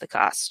cover half the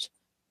cost.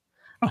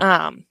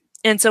 Oh.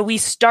 And so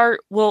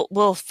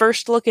we'll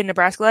first look in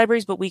Nebraska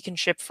libraries, but we can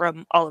ship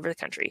from all over the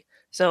country.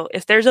 So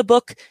if there's a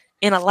book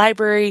in a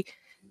library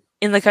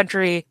in the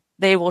country,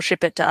 they will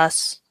ship it to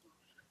us,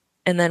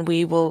 and then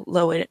we will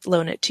loan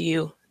it to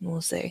you, and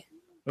we'll say.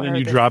 And then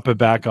you drop it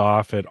back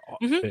off and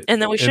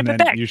then we ship it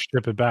back. You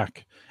ship it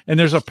back, and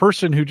there's a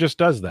person who just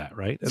does that,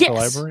 right? At the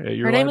library. At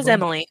your Her name library? is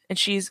Emily, and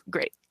she's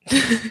great.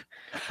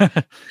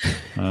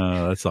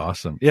 That's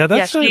awesome. Yeah,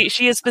 that's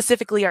she is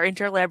specifically our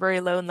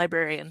interlibrary loan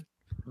librarian.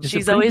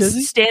 She's always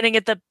busy? Standing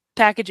at the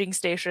packaging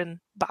station,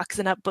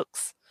 boxing up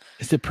books.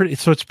 Is it pretty?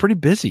 So it's pretty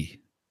busy.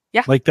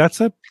 Yeah. Like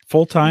that's a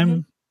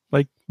full-time,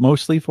 like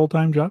mostly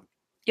full-time job.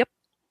 Yep.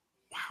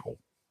 Wow.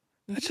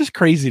 That's just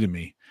crazy to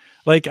me.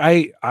 Like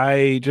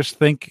I just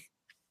think,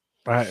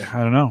 I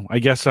don't know. I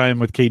guess I'm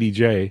with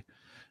KDJ,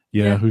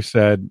 who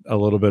said a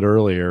little bit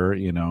earlier,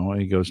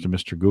 he goes to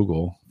Mr.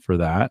 Google for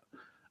that.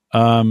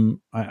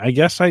 I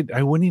guess I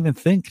wouldn't even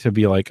think to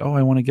be like, oh,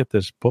 I want to get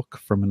this book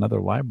from another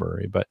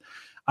library, but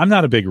I'm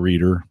not a big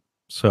reader,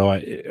 so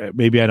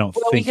maybe I don't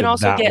think we can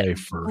also that get way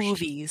first.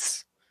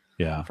 Movies,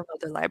 from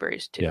other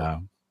libraries too.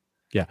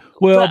 Yeah.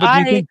 Well, but do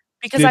you think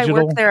because digital?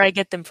 I work there, I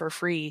get them for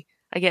free.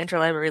 I get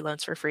interlibrary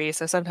loans for free,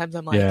 so sometimes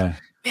I'm like, man,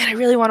 I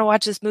really want to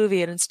watch this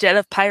movie, and instead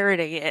of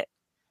pirating it,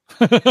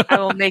 I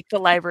will make the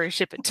library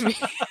ship it to me.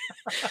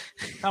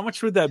 How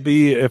much would that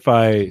be if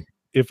I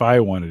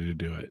wanted to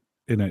do it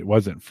and it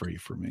wasn't free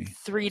for me?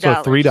 $3.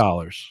 So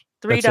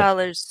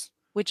 $3,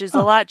 which is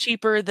a lot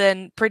cheaper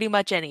than pretty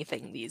much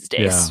anything these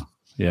days.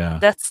 Yeah.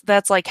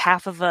 That's like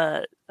half of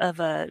a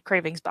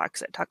Cravings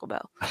box at Taco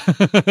Bell.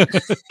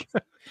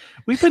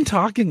 We've been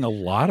talking a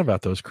lot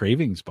about those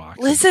Cravings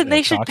boxes. Listen,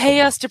 they should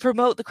pay us to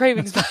promote the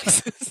Cravings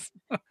boxes.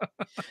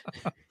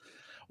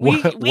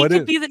 we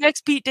could be the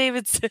next Pete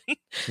Davidson.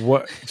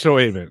 What? So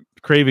wait a minute.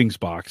 Cravings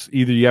box.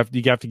 Either you have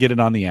to get it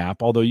on the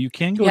app, although you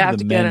can go to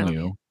the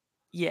menu.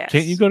 Yes.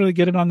 Can't you go to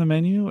get it on the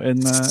menu?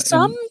 And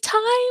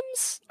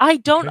sometimes I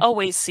don't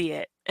always see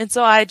it, and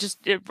so I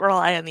just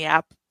rely on the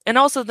app. And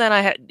also, then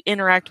I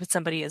interact with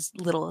somebody as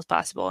little as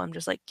possible. I'm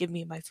just like, give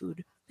me my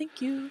food,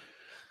 thank you.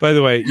 By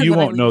the way, you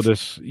won't know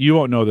this. You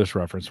won't know this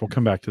reference. We'll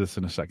come back to this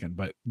in a second.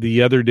 But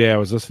the other day, I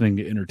was listening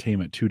to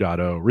Entertainment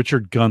 2.0.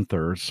 Richard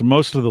Gunther. So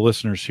most of the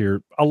listeners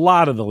here, a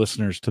lot of the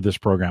listeners to this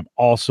program,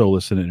 also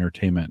listen to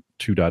Entertainment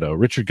 2.0.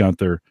 Richard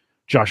Gunther,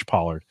 Josh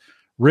Pollard.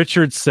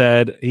 Richard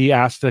said he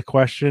asked a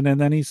question,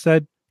 and then he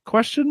said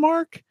question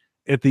mark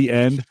at the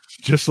end,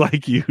 just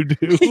like you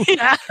do.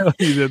 Yeah.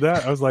 He did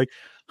that. I was like,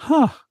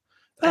 huh.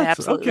 I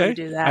absolutely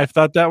do that. I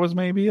thought that was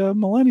maybe a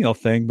millennial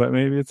thing, but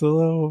maybe it's a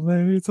little.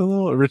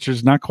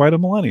 Richard's not quite a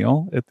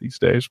millennial at these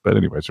days, but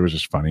anyways, it was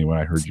just funny when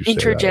I heard you say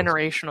that.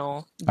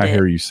 Intergenerational. I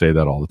hear you say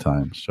that all the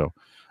time. So,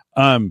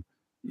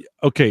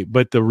 okay,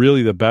 but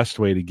the best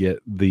way to get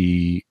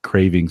the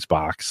Cravings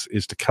box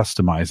is to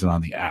customize it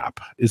on the app.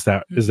 Is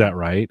that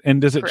right?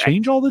 And does it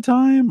change all the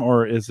time,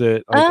 or is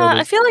it?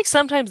 I feel like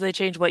sometimes they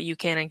change what you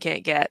can and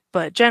can't get,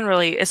 but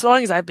generally, as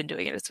long as I've been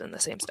doing it, it's been the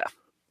same stuff.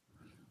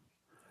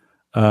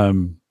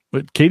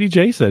 But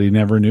KDJ said he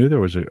never knew there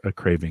was a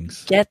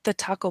Cravings. Get the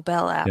Taco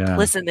Bell app. Yeah,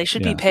 listen, they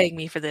should be paying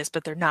me for this,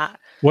 but they're not.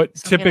 What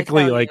so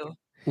typically like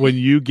when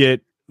you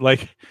get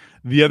like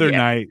the other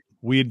night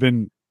we'd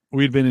been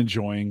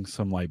enjoying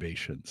some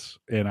libations,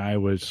 and I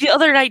was the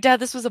other night,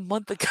 Dad. This was a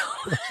month ago.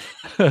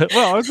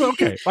 Well, it's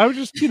okay. I was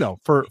just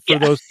for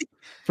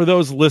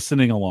those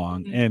listening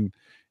along, and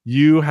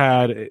you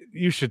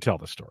should tell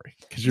the story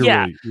because you're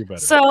better.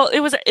 So it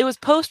was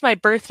post my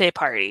birthday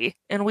party,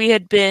 and we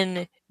had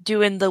been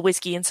doing the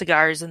whiskey and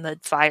cigars and the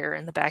fire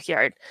in the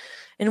backyard,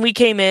 and we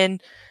came in,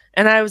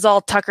 and I was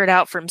all tuckered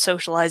out from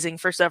socializing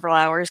for several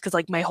hours because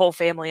like my whole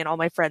family and all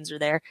my friends were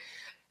there,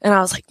 and I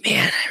was like,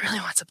 man, I really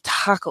want some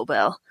Taco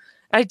Bell.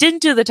 I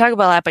didn't do the Taco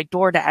Bell app. I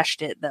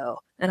DoorDashed it though,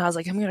 and I was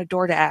like, I'm gonna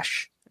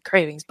DoorDash the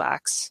Cravings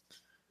box,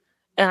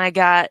 and I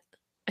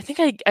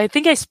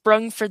think I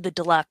sprung for the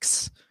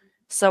deluxe.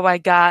 So I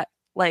got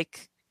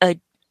like a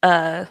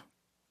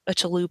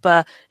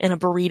chalupa and a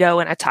burrito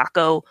and a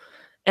taco,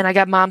 and I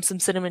got Mom some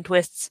cinnamon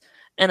twists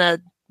and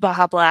a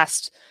Baja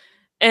Blast.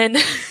 And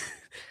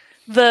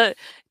the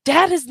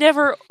dad has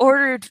never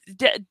ordered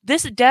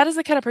this. Dad is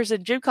the kind of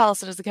person. Jim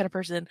Collison is the kind of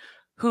person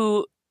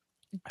who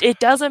it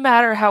doesn't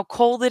matter how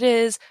cold it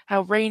is,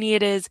 how rainy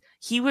it is.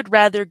 He would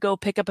rather go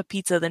pick up a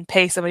pizza than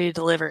pay somebody to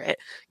deliver it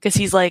because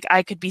he's like,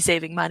 I could be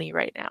saving money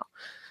right now,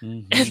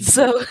 and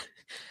so.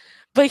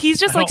 But he's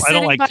just I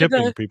don't like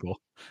tipping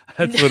people.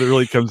 That's what it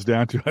really comes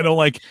down to. I don't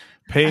like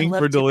paying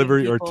for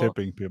delivery or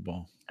tipping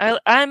people.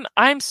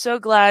 I'm so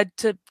glad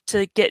to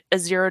get a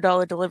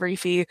 $0 delivery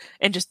fee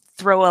and just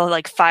throw a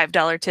like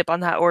 $5 tip on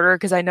that order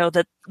because I know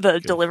that the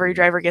delivery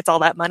driver gets all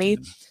that money.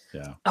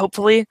 Yeah.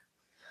 Hopefully.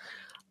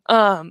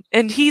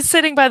 And he's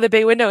sitting by the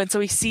bay window, and so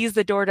he sees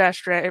the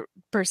DoorDash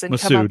person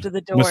come up to the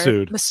door.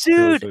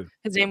 Masood.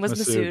 His name was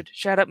Masood.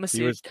 Shout out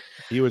Masood.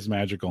 He was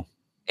magical.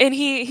 And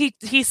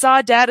he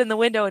saw Dad in the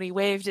window, and he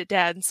waved at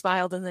Dad and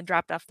smiled, and then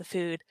dropped off the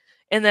food.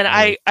 And then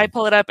I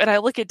pull it up, and I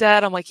look at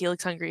Dad. I'm like, he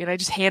looks hungry, and I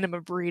just hand him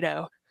a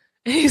burrito.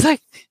 And he's like,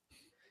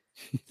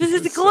 "This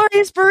is a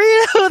glorious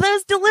burrito that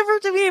was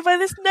delivered to me by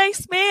this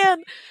nice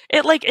man."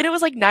 And it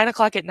was like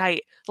 9:00 at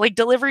night. Like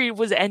delivery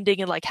was ending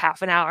in like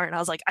half an hour, and I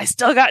was like, I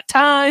still got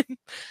time.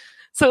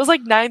 So it was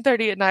like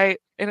 9:30 at night,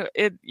 and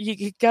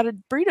you got a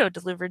burrito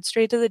delivered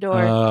straight to the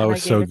door. Oh, it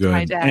was so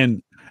good.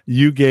 And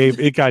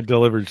it got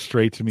delivered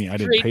straight to me. I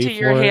didn't pay for it. Straight to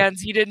your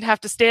hands. You didn't have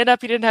to stand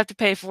up. You didn't have to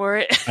pay for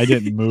it. I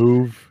didn't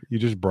move. You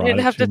just brought it. You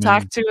didn't have to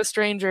talk to a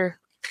stranger.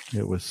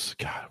 It was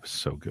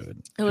so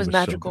good. It was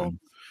magical.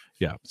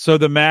 Yeah. So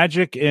the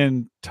magic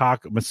in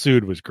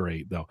Masood was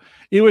great though.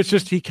 It was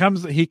just he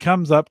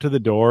comes up to the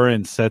door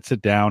and sets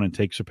it down and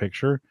takes a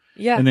picture.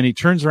 Yeah. And then he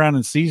turns around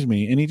and sees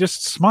me and he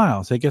just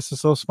smiles. I guess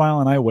this little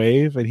smile, and I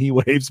wave and he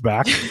waves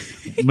back.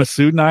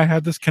 Masood and I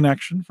had this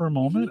connection for a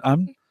moment.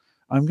 I'm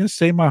gonna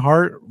say my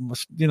heart,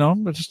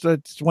 I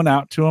just went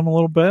out to him a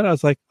little bit. I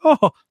was like,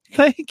 "Oh,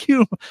 thank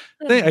you."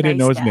 I didn't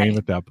know his name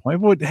at that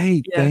point, but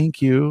hey, thank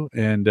you.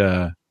 And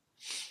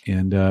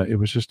it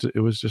was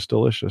just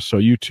delicious. So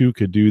you too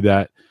could do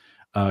that,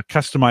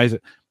 customize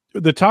it.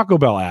 The Taco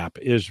Bell app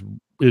is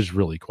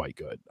really quite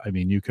good. I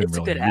mean, you can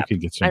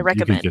get some. I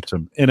recommend. You can get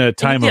some in a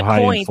time of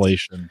high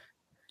inflation.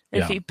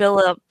 If you build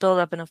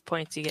up enough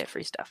points, you get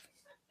free stuff.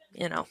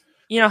 You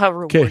know how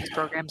rewards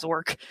programs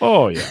work.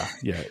 Oh yeah.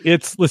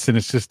 It's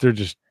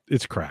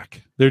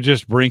crack. They're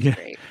just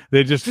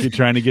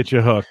trying to get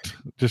you hooked.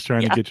 Just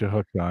trying to get you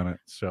hooked on it.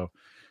 So,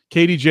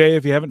 KDJ,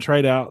 if you haven't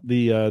tried out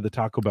the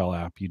Taco Bell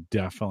app, you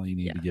definitely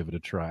need to give it a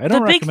try. The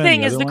big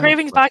thing is the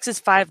Cravings box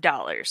is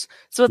 $5,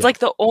 so it's like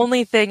the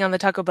only thing on the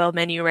Taco Bell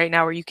menu right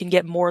now where you can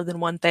get more than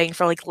one thing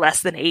for like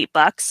less than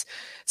 $8.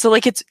 So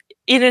like it's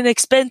in an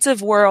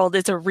expensive world,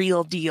 it's a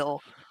real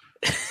deal.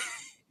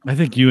 I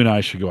think you and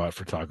I should go out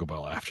for Taco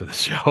Bell after the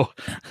show.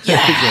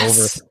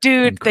 Yes,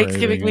 dude!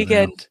 Thanksgiving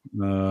weekend.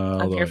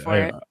 I'm here for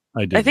it.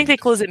 I think they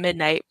close at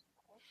midnight.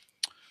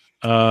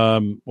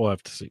 We'll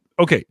have to see.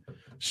 Okay.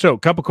 So, a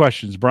couple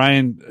questions.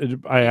 Brian,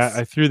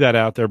 I threw that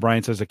out there.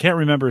 Brian says, I can't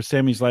remember if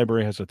Sammie's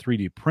library has a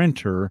 3D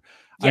printer.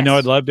 Yes. I know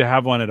I'd love to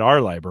have one at our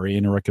library,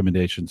 and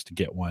recommendations to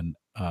get one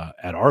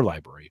at our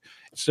library.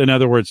 So, in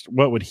other words,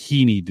 what would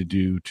he need to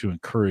do to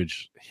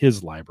encourage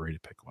his library to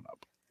pick one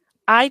up?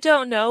 I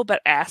don't know,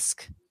 but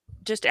ask.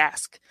 Just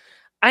ask.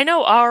 I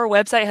know our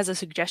website has a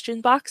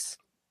suggestion box,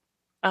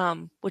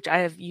 which I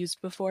have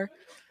used before.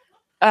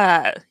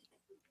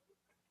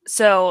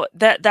 So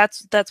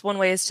that's one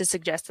way is to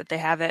suggest that they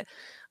have it.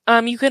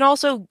 You can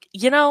also,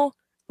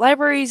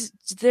 libraries,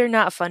 they're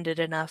not funded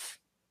enough.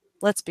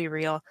 Let's be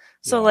real.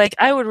 So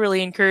I would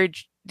really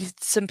encourage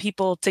some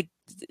people to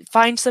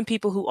find some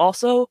people who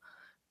also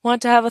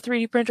want to have a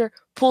 3D printer,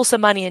 pull some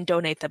money and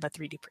donate them a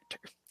 3D printer.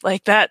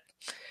 Like that.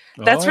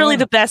 That's really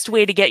the best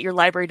way to get your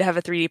library to have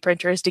a 3D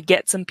printer is to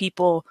get some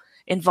people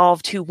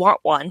involved who want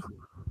one,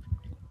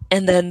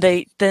 and then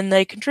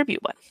they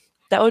contribute one.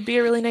 That would be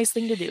a really nice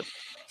thing to do.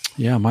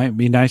 Yeah, it might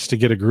be nice to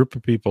get a group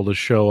of people to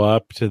show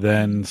up to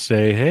then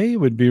say, "Hey, it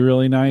would be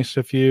really nice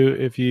if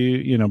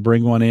you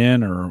bring one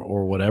in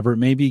or whatever."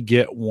 Maybe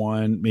get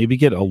one. Maybe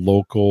get a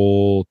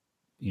local,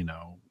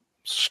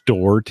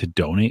 store to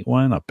donate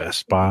one, a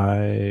Best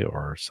Buy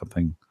or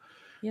something,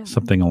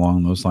 something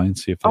along those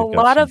lines. See if a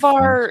lot of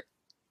our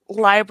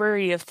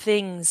library of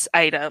things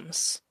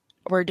items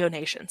were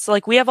donations. So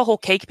we have a whole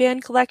cake pan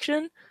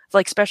collection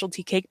of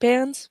specialty cake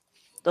pans.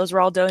 Those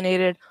were all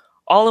donated.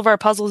 All of our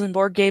puzzles and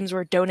board games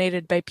were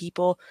donated by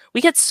people.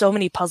 We get so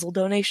many puzzle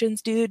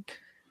donations, dude.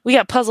 We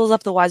got puzzles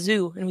up the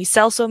wazoo, and we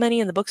sell so many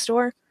in the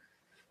bookstore.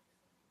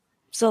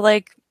 So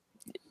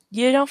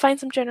find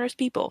some generous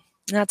people,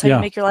 and that's how you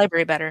make your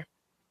library better.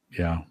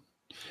 Yeah,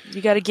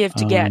 you got to give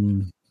to get.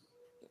 In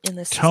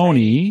this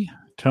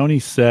Tony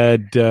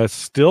said,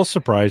 still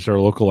surprised our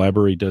local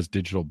library does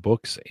digital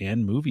books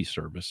and movie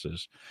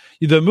services.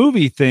 The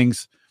movie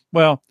things,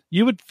 well,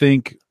 you would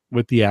think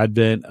with the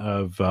advent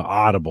of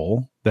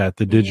Audible that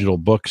the digital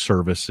book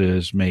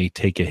services may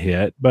take a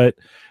hit, but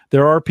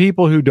there are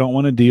people who don't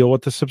want to deal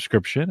with the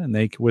subscription,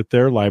 and with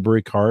their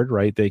library card,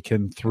 right, they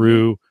can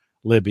through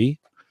Libby,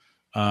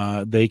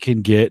 they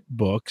can get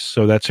books.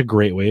 So that's a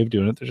great way of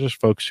doing it. There's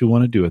just folks who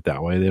want to do it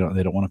that way. They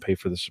don't want to pay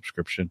for the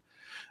subscription.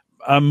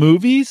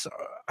 Movies,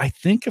 I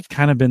think, have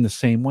kind of been the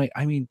same way.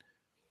 I mean,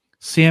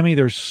 Sammie,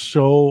 there's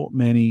so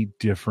many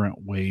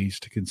different ways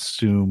to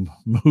consume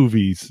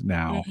movies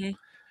now. Mm-hmm.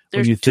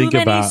 There's too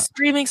many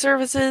streaming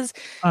services,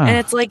 and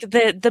it's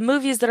the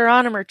movies that are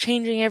on them are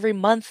changing every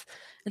month.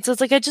 And so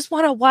it's I just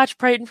want to watch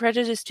Pride and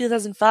Prejudice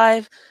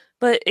 2005,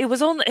 but it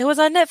was on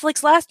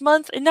Netflix last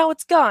month, and now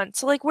it's gone.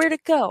 So where'd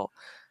it go?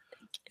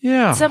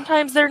 Yeah.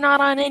 Sometimes they're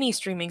not on any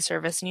streaming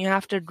service, and you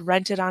have to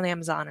rent it on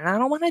Amazon, and I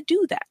don't want to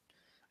do that.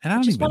 And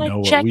I just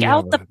want to check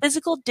out the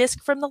physical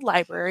disc from the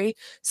library.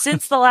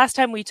 Since the last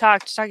time we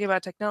talking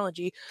about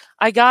technology,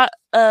 I got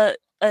a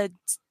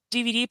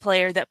DVD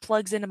player that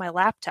plugs into my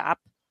laptop.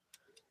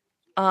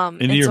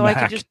 Into your Mac.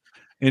 I could just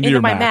into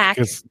my Mac.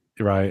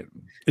 Right.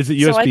 Is it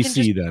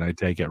USB-C then? I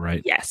take it,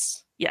 right?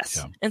 Yes. Yeah.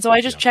 And so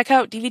I just check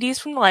out DVDs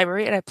from the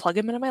library and I plug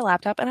them into my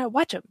laptop and I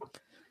watch them.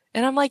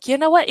 And I'm like, you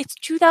know what? It's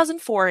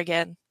 2004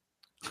 again.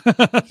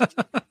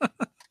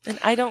 And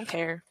I don't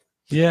care.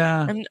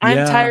 Yeah.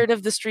 I'm tired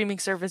of the streaming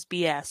service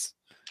BS.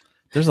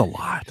 There's a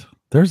lot.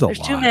 There's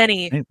too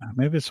many.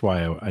 Maybe that's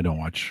why I don't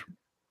watch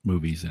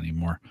movies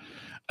anymore.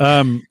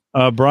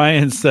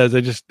 Brian says,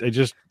 I just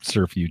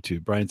surf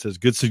YouTube. Brian says,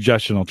 good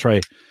suggestion. I'll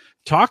try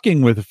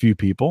talking with a few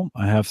people.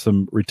 I have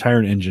some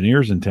retired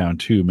engineers in town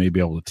too, may be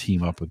able to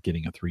team up with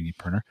getting a 3D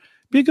printer.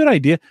 Be a good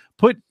idea.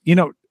 Put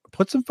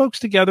some folks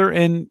together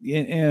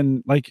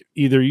and like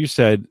either you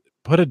said,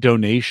 put a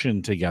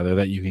donation together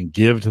that you can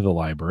give to the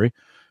library,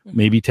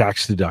 maybe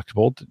tax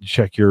deductible.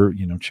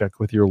 Check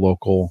with your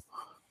local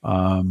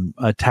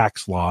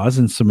tax laws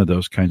and some of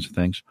those kinds of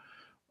things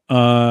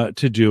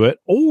to do it,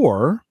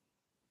 or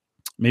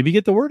maybe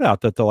get the word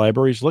out that the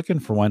library is looking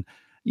for one.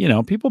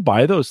 People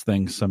buy those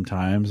things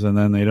sometimes and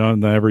then they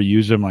don't ever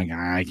use them. Like,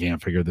 I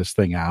can't figure this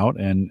thing out.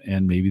 And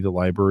maybe the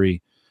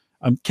library,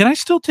 can I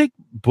still take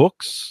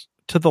books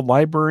to the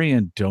library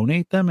and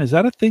donate them? Is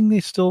that a thing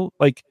they still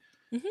like?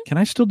 Can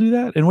I still do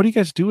that? And what do you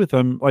guys do with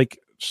them? Like,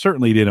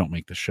 certainly they don't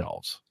make the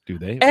shelves, do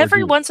they?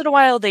 Every once in a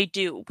while they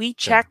do. We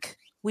check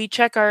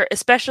our,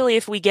 especially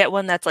if we get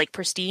one that's like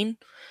pristine,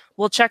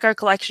 we'll check our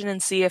collection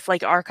and see if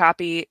like our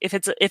copy, if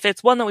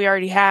it's one that we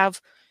already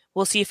have,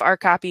 we'll see if our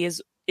copy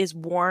is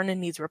worn and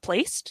needs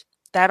replaced.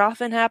 That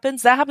often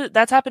happens.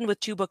 That's happened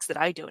with 2 books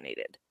that I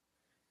donated,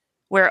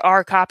 where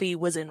our copy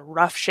was in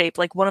rough shape.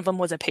 Like one of them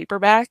was a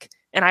paperback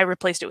and I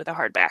replaced it with a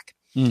hardback.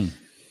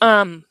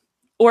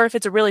 Or if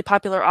it's a really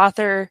popular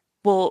author,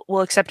 we'll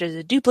accept it as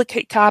a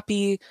duplicate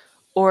copy,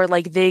 or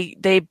like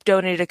they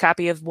donated a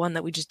copy of one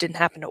that we just didn't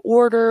happen to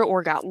order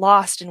or got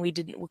lost and we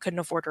couldn't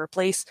afford to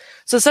replace.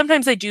 So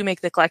sometimes they do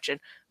make the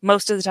collection.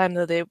 Most of the time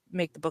though, they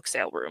make the book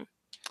sale room,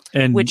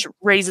 which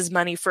raises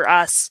money for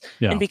us.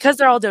 Yeah. And because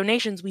they're all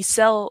donations, we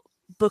sell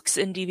books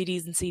and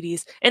DVDs and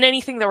CDs and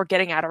anything that we're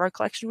getting out of our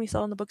collection, we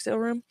sell in the book sale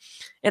room.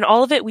 And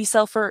all of it we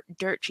sell for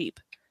dirt cheap.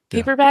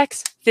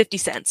 Paperbacks, 50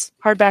 cents.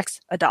 Hardbacks,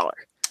 $1,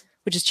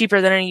 which is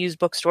cheaper than any used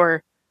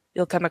bookstore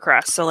you'll come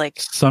across. So like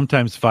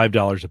sometimes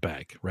 $5 a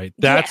bag, right?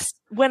 That's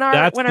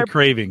the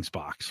cravings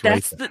box,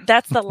 right?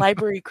 That's the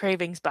library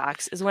cravings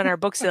box, is when our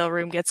book sale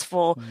room gets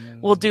full.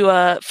 We'll do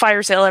a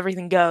fire sale,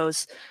 everything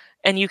goes,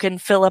 and you can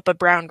fill up a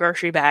brown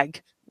grocery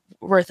bag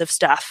worth of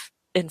stuff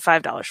in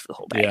 $5 for the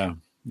whole bag.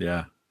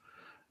 Yeah.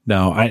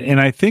 No,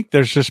 I think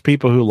there's just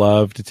people who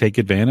love to take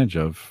advantage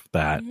of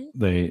that.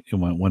 They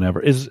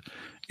whenever is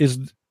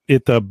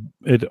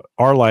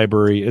our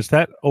library, is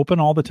that open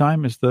all the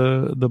time? Is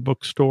the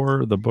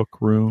bookstore, the book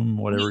room,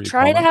 whatever we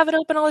try to have it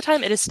open all the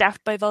time. It is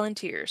staffed by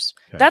volunteers.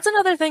 Okay. That's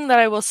another thing that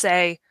I will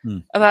say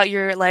about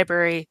your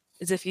library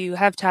is if you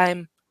have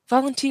time,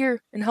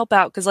 volunteer and help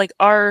out. Because like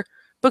our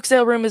book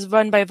sale room is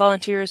run by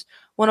volunteers.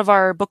 One of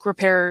our book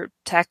repair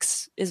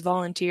techs is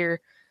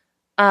volunteer.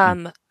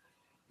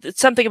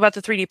 Something about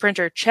the 3D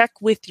printer, check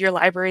with your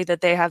library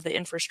that they have the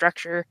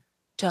infrastructure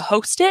to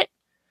host it.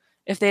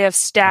 If they have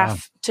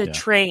staff to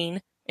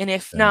train, and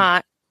if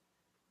not,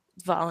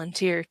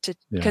 volunteer to,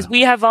 because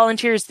we have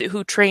volunteers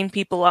who train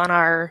people on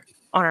our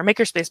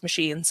makerspace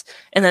machines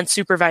and then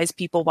supervise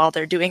people while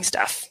they're doing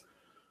stuff.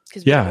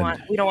 Because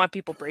we don't want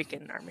people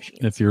breaking our machines.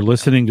 If you're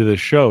listening to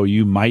this show,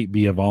 you might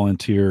be a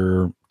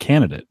volunteer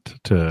candidate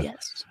to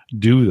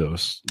do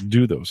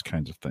those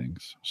kinds of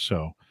things.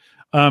 So,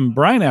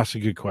 Brian asked a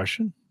good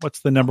question. What's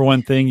the number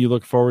one thing you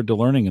look forward to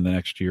learning in the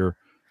next year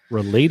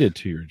related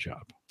to your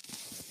job?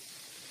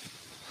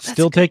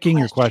 Still taking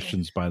your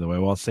questions, by the way,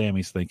 while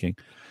Sammie's thinking.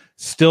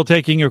 Still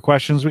taking your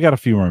questions. We got a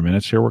few more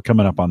minutes here. We're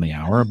coming up on the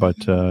hour. But,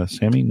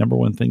 Sammie, number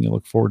one thing you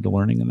look forward to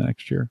learning in the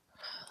next year?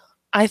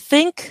 I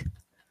think,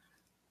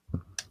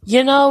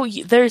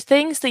 there's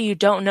things that you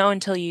don't know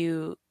until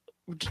you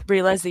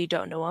realize that you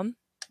don't know them.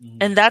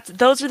 And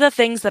those are the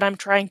things that I'm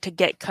trying to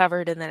get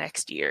covered in the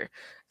next year.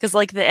 Because,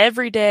 like, the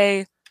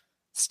everyday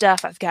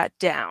stuff I've got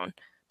down.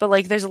 But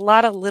like, there's a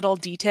lot of little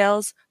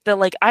details that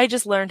like, I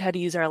just learned how to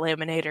use our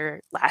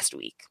laminator last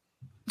week.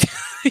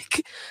 I've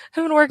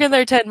been working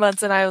there 10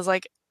 months and I was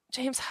like,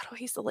 James, how do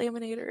I use the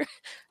laminator?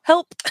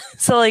 Help.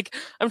 So like,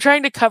 I'm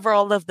trying to cover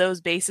all of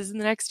those bases in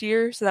the next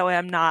year. So that way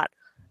I'm not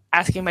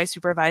asking my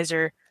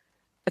supervisor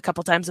a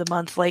couple times a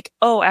month, like,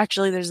 oh,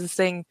 actually there's this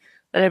thing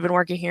that I've been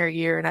working here a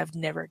year and I've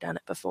never done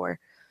it before.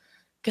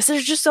 Because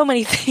there's just so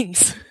many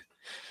things.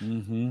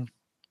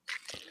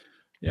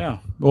 Yeah.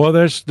 Well,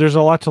 there's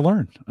a lot to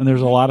learn, and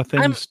there's a lot of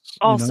things.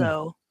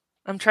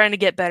 I'm trying to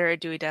get better at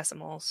Dewey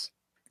Decimals.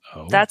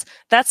 Oh. That's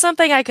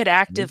something I could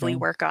actively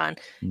work on,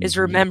 is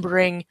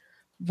remembering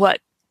what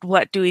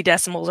Dewey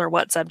Decimals are,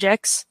 what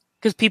subjects,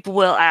 because people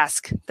will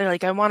ask. They're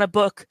like, I want a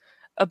book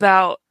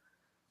about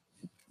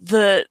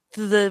the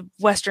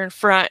Western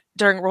Front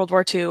during World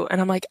War II, and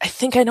I'm like, I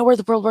think I know where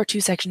the World War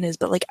II section is,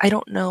 but like I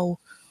don't know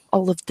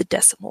all of the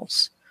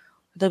decimals.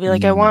 They'll be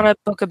like, I want a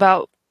book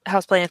about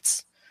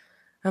houseplants.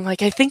 I'm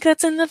like, I think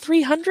that's in the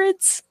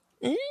 300s.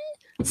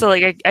 So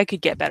like, I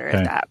could get better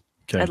at that.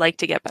 Okay. I'd like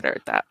to get better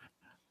at that.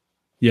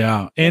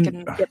 Yeah, and I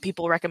can get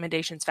people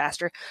recommendations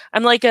faster.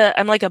 I'm like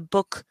a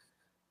book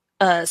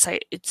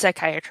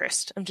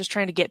psychiatrist. I'm just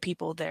trying to get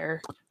people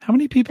there. How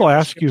many people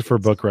ask you for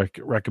book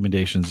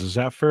recommendations? Is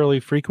that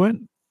fairly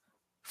frequent?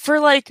 For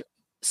like,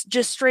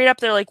 just straight up,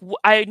 they're like,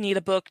 I need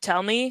a book,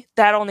 tell me.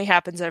 That only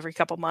happens every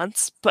couple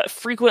months. But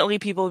frequently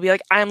people will be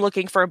like, I'm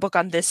looking for a book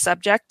on this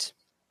subject,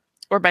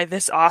 or by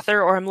this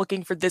author, or I'm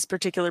looking for this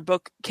particular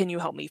book. Can you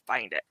help me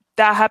find it?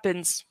 That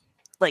happens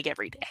like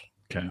every day.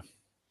 Okay.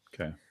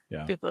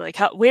 Yeah. People are like,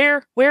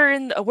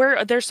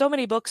 where there's so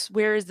many books.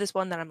 Where is this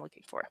one that I'm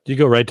looking for? Do you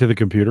go right to the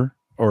computer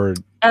or?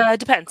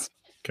 Depends.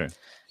 Okay.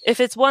 If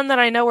it's one that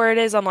I know where it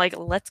is, I'm like,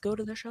 let's go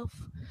to the shelf.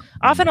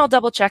 Often I'll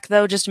double check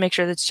though, just to make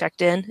sure that's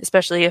checked in,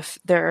 especially if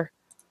they're,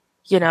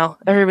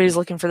 everybody's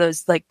looking for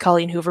those like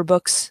Colleen Hoover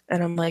books.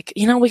 And I'm like,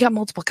 we got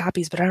multiple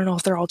copies, but I don't know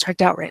if they're all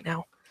checked out right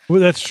now. Well,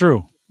 that's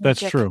true.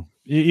 That's true.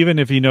 Even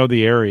if you know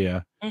the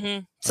area.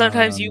 Mm-hmm.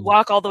 Sometimes you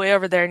walk all the way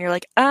over there and you're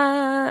like,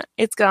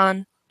 it's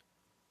gone.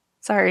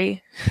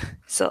 Sorry.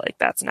 So like,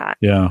 that's not.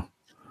 Yeah.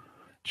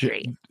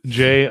 Great.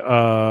 Jay,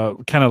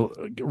 kind of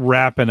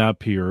wrapping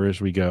up here as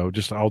we go.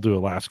 I'll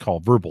do a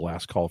verbal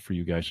last call for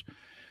you guys.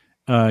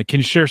 Can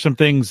you share some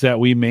things that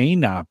we may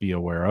not be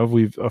aware of?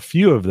 A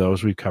few of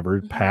those we've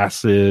covered: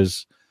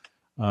 passes,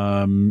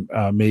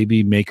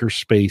 maybe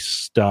makerspace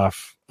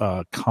stuff,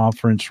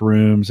 conference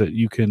rooms that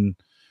you can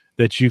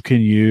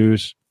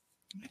use.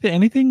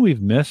 Anything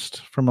we've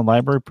missed from a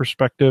library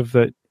perspective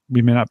that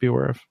we may not be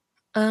aware of?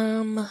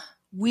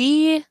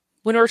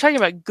 When we're talking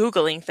about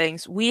Googling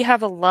things, we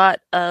have a lot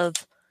of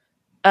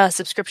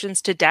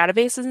subscriptions to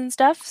databases and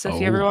stuff. So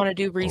if you ever want to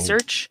do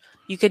research,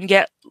 you can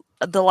get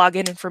the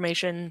login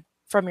information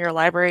from your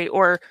library,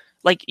 or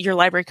like your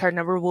library card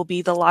number will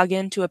be the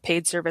login to a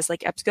paid service like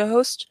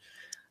EBSCOhost.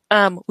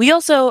 A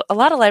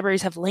lot of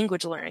libraries have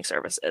language learning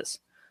services.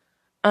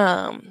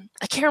 I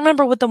can't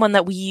remember what the one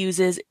that we use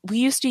is. We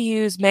used to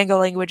use Mango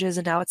Languages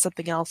and now it's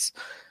something else.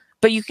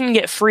 But you can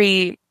get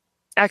free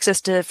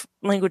access to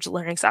language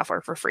learning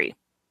software for free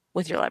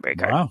with your library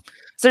card. Wow.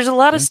 So there's a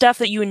lot of stuff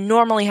that you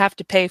normally have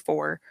to pay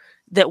for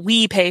that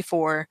we pay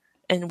for,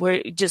 and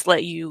we just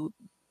let you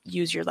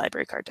use your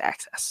library card to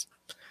access.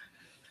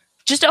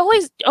 Just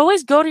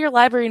always go to your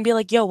library and be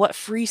like, yo, what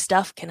free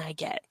stuff can I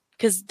get?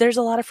 Because there's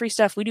a lot of free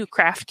stuff. We do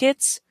craft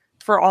kits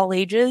for all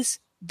ages.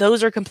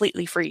 Those are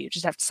completely free. You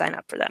just have to sign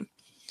up for them.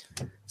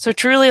 So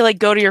truly, like,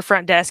 go to your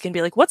front desk and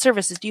be like, what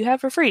services do you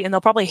have for free? And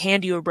they'll probably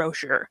hand you a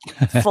brochure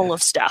full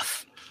of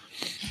stuff.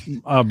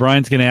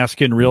 Brian's going to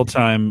ask in real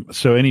time.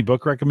 So any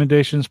book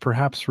recommendations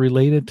perhaps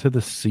related to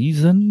the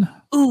season?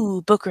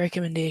 Ooh, book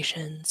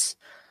recommendations.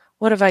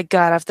 What have I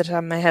got off the top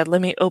of my head?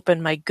 Let me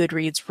open my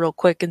Goodreads real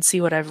quick and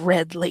see what I've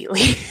read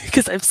lately,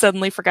 because I've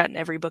suddenly forgotten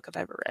every book I've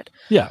ever read.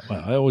 Yeah,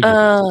 well,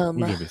 we'll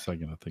give you a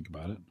second to think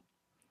about it.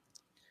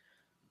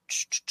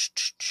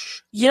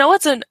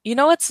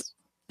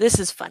 This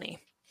is funny.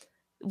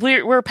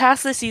 We're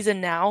past the season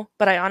now,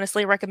 but I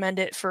honestly recommend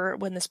it for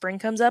when the spring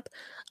comes up.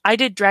 I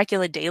did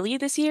Dracula Daily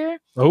this year.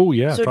 Oh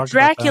yeah. So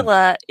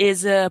Dracula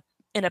is an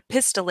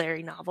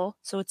epistolary novel.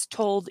 So it's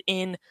told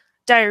in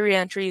diary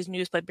entries,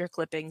 newspaper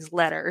clippings,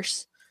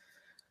 letters.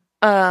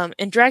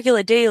 And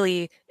Dracula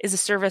Daily is a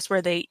service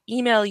where they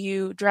email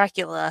you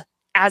Dracula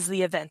as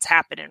the events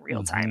happen in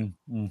real time.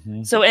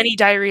 Mm-hmm. So any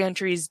diary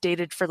entries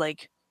dated for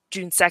like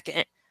June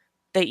 2nd,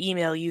 they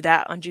email you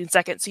that on June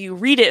 2nd. So you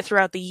read it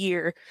throughout the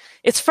year.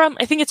 I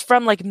think it's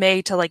from like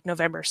May to like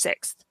November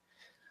 6th.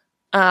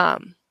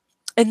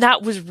 And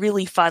that was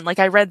really fun. Like,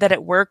 I read that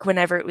at work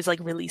whenever it was like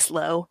really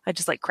slow. I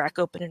just like crack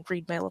open and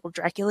read my little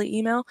Dracula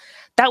email.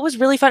 That was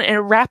really fun. And it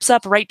wraps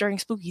up right during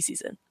spooky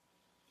season.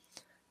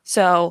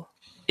 So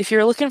if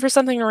you're looking for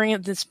something to read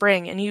in the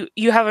spring and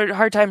you have a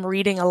hard time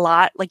reading a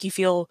lot, like you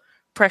feel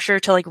pressure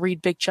to like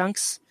read big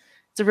chunks,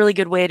 it's a really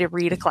good way to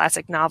read a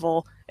classic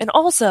novel. And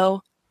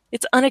also,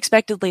 it's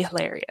unexpectedly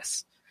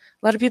hilarious.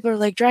 A lot of people are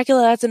like,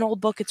 Dracula, that's an old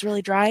book. It's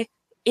really dry.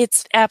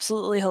 It's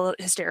absolutely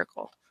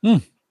hysterical.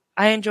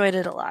 I enjoyed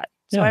it a lot.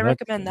 So I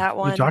recommend that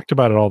one. We talked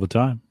about it all the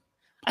time.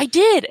 I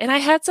did. And I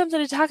had something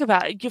to talk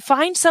about. You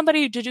find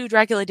somebody to do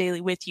Dracula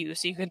Daily with you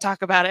so you can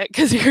talk about it.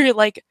 Because you're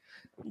like,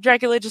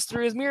 Dracula just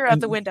threw his mirror out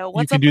the window.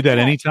 What's you can do that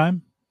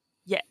anytime?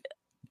 Yeah.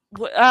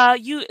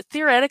 You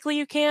theoretically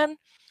you can.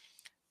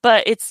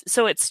 But it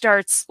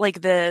starts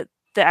like the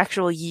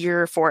actual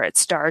year for it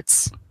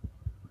starts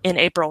in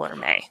April or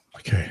May.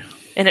 Okay.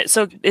 And it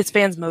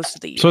spans most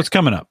of the year. So it's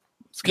coming up.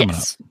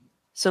 Yes.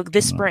 So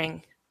this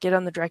spring, get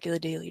on the Dracula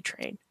Daily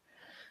train.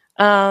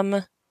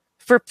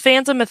 For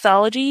fans of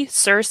mythology,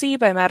 Circe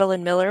by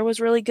Madeline Miller was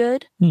really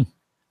good.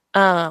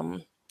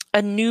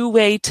 A new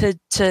way to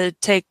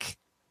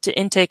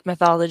intake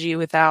mythology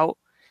without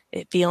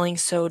it feeling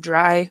so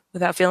dry,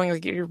 without feeling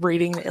like you're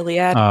reading the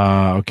Iliad.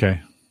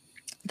 Okay.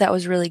 That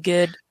was really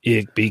good.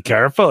 Be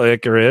careful,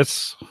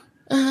 Icarus.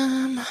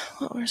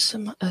 What were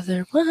some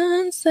other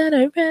ones that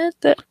I read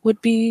that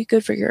would be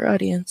good for your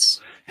audience?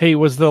 Hey,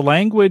 was the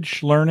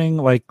language learning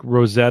like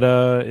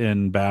Rosetta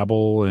and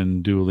Babbel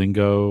and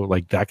Duolingo,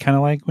 like that kind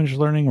of language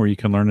learning where you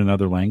can learn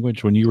another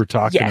language when you were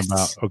talking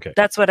about? Okay.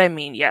 That's what I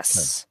mean.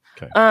 Yes.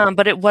 Okay.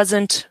 But it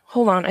wasn't,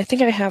 hold on. I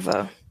think I have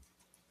a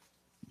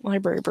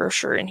library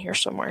brochure in here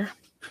somewhere.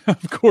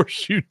 Of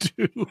course you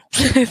do.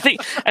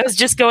 I was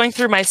just going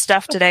through my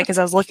stuff today because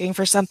I was looking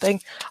for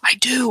something. I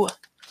do.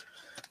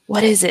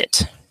 What is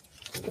it?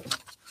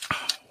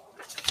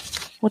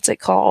 What's it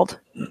called?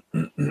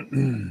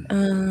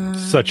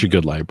 Such a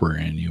good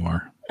librarian you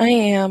are. I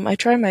am. I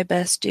try my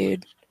best,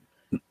 dude.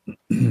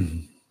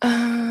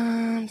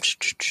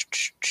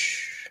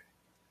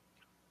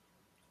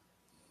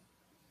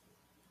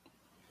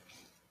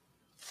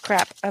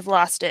 Crap, I've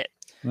lost it.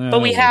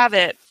 But we have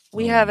it.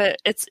 We have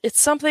it. It's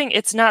something.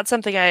 It's not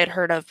something I had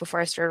heard of before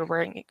I started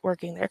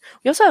working there.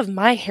 We also have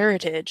My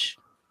Heritage.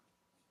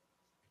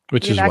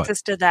 Which we is have what?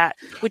 access to that,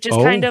 which is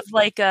kind of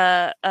like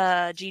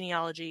a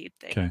genealogy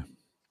thing. Okay.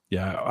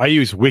 Yeah, I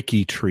use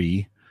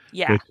WikiTree.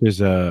 Yeah.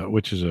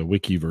 Which is a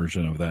wiki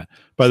version of that.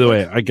 By the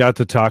way, I got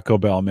the Taco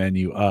Bell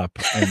menu up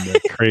and the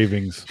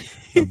cravings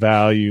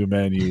value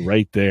menu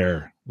right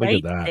there. Look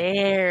at that.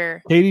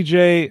 There. Katie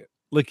J,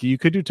 look, you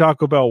could do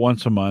Taco Bell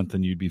once a month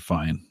and you'd be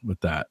fine with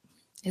that.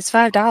 It's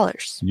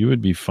 $5. You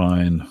would be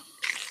fine.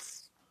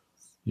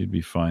 You'd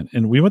be fine.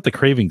 And we went the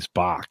cravings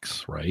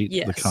box, right?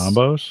 Yes. The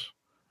combos.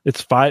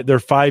 It's $5. They're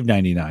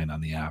 $5.99 on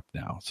the app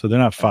now. So they're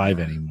not $5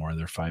 anymore.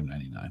 They're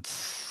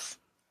 $5.99.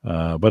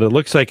 But it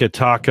looks like a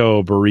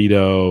taco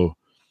burrito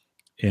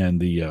and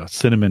the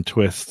cinnamon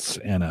twists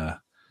and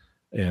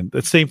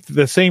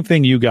the same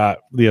thing you got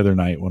the other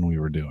night when we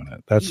were doing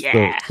it. That's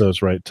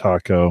those right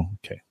taco.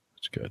 Okay,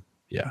 that's good.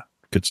 Yeah,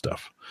 good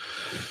stuff.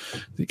 I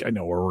think I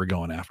know where we're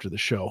going after the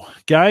show,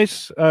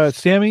 guys.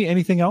 Sammie,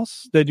 anything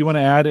else that you want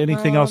to add?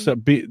 Anything else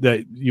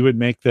that you would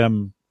make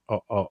them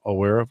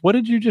aware of? What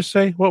did you just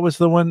say? What was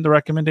the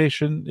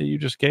recommendation that you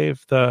just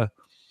gave?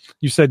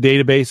 You said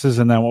databases,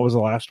 and then what was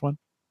the last one?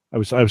 I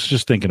was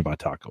just thinking about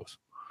tacos.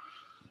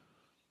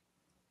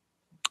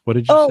 What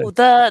did you say?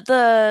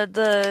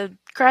 The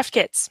craft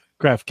kits.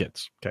 Craft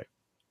kits. Okay.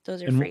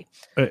 Those are free.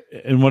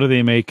 And what do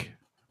they make?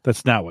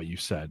 That's not what you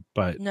said,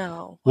 but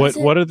no.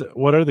 What are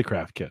the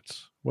craft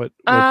kits?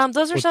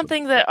 Those are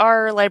something that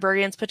our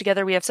librarians put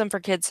together. We have some for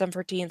kids, some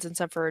for teens, and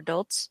some for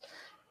adults.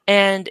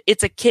 And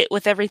it's a kit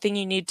with everything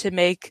you need to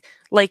make.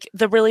 Like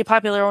the really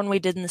popular one we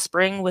did in the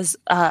spring was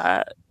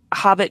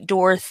Hobbit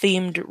door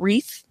themed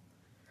wreath.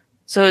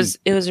 So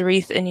it was a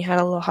wreath, and you had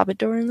a little Hobbit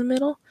door in the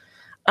middle.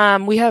 I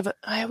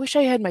wish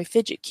I had my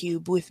fidget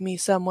cube with me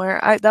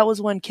somewhere. That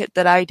was one kit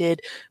that I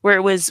did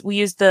where we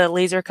used the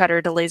laser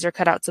cutter to laser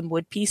cut out some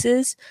wood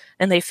pieces,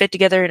 and they fit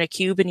together in a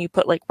cube, and you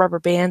put like rubber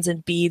bands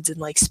and beads and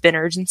like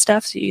spinners and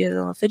stuff. So you get a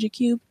little fidget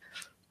cube.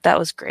 That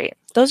was great.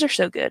 Those are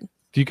so good.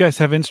 Do you guys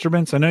have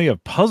instruments? I know you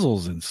have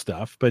puzzles and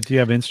stuff, but do you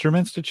have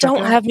instruments to check out?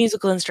 Don't have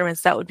musical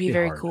instruments. That would be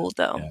very cool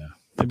though. Yeah.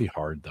 It'd be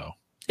hard though.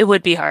 It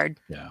would be hard.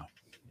 Yeah.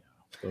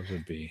 Those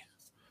would be.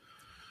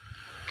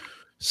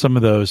 Some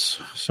of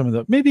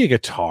the maybe a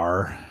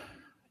guitar,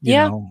 you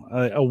know,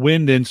 a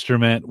wind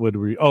instrument would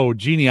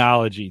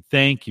genealogy.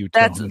 Thank you,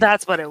 Tony.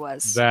 That's what it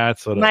was.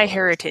 That's what My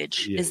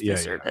Heritage is the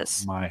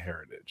service. My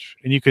Heritage,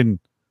 and you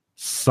can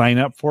sign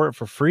up for it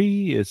for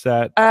free. Is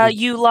that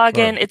you log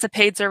in? It's a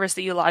paid service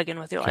that you log in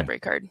with your library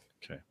card.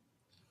 Okay,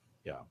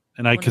 yeah,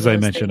 and because I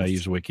mentioned I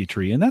use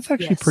WikiTree, and that's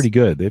actually pretty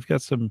good.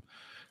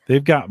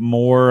 They've got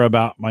more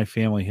about my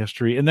family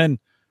history, and then.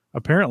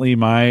 Apparently,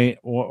 my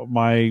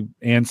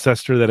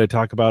ancestor that I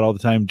talk about all the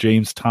time,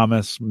 James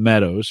Thomas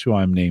Meadows, who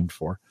I'm named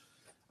for,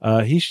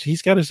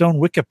 he's got his own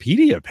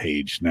Wikipedia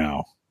page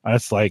now.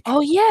 That's like,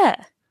 oh yeah,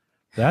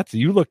 that's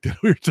you looked at.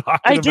 We were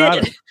talking about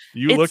it.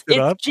 You looked it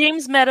up.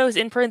 James Meadows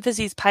in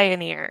parentheses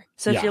pioneer.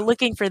 So if you're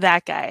looking for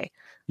that guy,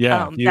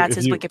 that's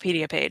his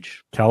Wikipedia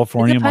page.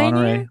 California,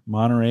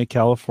 Monterey,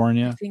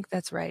 California. I think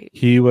that's right.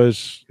 He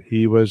was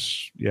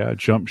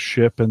jumped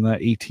ship in the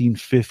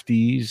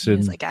 1850s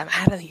and like, I'm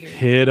out of here.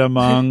 Hid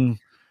among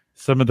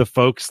some of the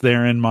folks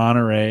there in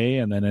Monterey,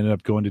 and then ended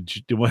up going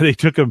to when they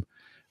took him.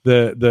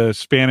 The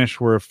Spanish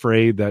were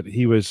afraid that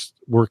he was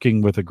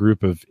working with a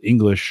group of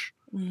English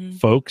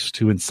folks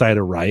to incite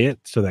a riot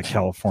so that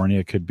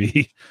California could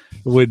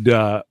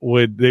overthrow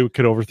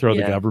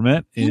the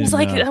government. He was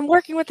like, I'm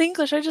working with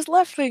English. I just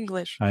left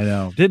English. I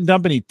know. Didn't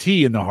dump any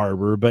tea in the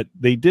harbor, but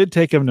they did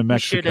take him to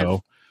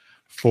Mexico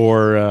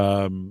for,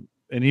 and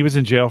he was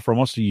in jail for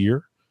almost a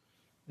year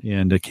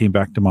and came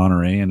back to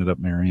Monterey, ended up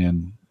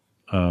marrying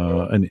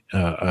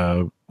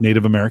a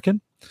Native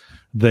American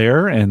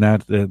there, and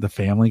that the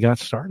family got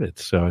started.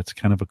 So it's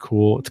kind of a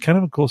cool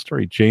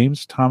story.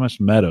 James Thomas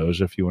Meadows,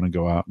 if you want to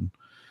go out and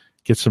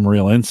get some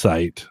real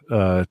insight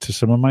to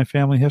some of my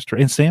family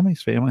history and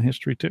Sammie's family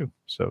history too.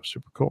 So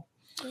super cool.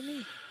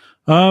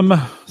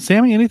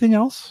 Sammie, anything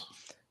else?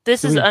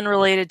 This is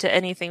unrelated to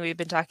anything we've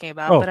been talking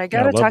about, but I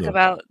got to talk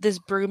about this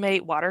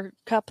Brewmate water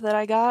cup that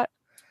I got.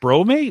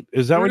 Bromate?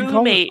 Is that what you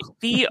call it?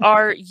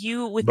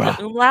 BRU with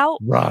the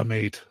umlaut.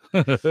 Rawmate.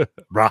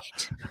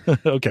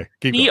 Okay.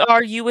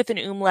 BRU with an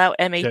umlaut,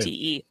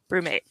 MATE.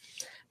 Brewmate.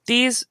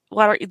 This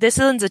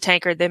one's a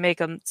tankard. They make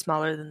them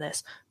smaller than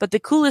this. But the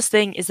coolest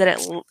thing is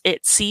that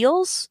it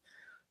seals.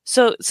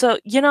 So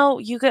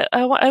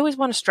I always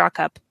want a straw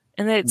cup.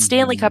 And the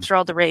Stanley cups are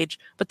all the rage,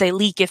 but they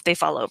leak if they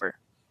fall over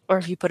or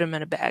if you put them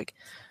in a bag.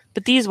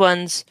 But these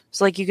ones, it's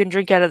like you can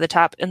drink out of the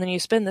top and then you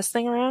spin this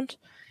thing around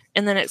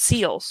and then it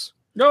seals.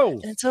 No.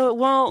 And so it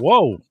won't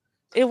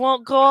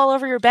go all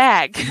over your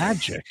bag.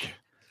 Magic.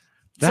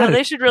 So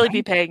they should really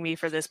be paying me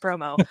for this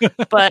promo,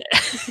 but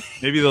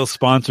maybe they'll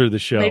sponsor the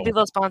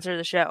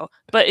show.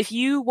 But if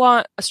you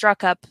want a straw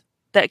cup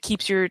that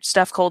keeps your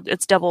stuff cold,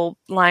 it's double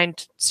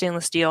lined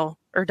stainless steel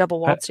or double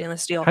walled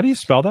stainless steel. How do you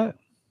spell that?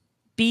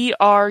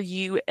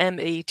 BRUMATE.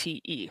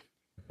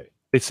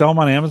 They sell them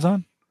on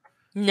Amazon?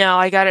 No,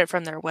 I got it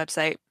from their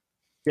website.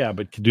 Yeah,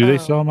 but do they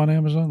sell them on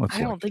Amazon? Let's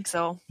I don't think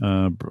so.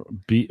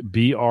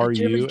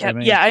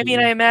 BRUMA. Yeah, I mean,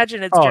 I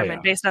imagine it's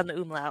German based on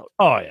the umlaut.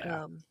 Oh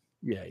yeah,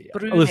 yeah.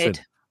 Listen,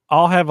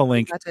 I'll have a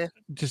link.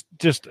 Just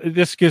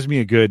this gives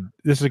me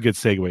this is a good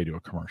segue to a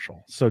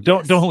commercial. So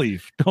don't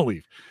leave.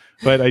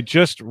 But I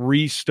just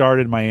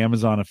restarted my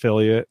Amazon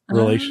affiliate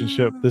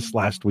relationship this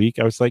last week.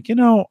 I was like,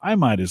 I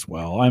might as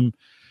well.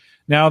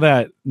 Now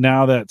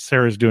that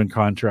Sarah's doing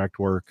contract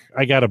work,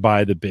 I got to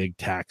buy the big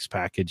tax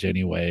package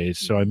anyways.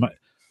 So I might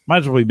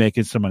as well be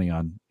making some money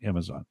on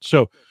Amazon.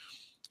 So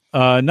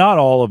not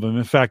all of them.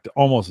 In fact,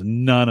 almost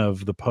none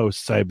of the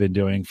posts I've been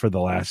doing for the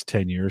last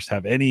 10 years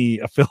have any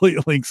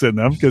affiliate links in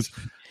them because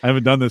I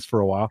haven't done this for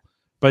a while.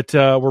 But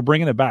we're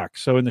bringing it back.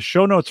 So in the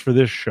show notes for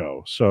this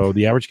show, so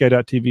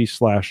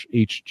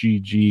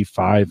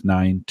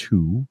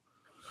theaverageguy.tv/HGG592,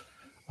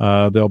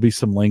 there'll be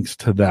some links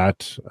to that,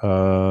 to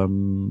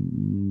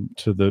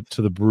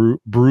the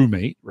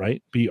brewmate,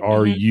 right?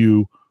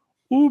 BRU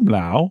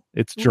umlaut.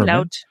 It's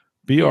German.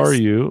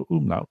 BRU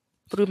umlaut.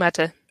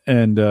 Brewmate.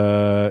 And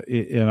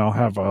I'll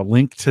have a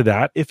link to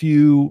that if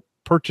you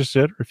purchase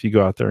it, or if you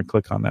go out there and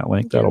click on that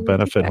link, that'll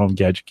benefit Home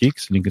Gadget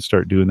Geeks, and you can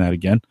start doing that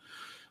again.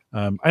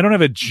 I don't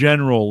have a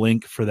general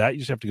link for that. You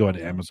just have to go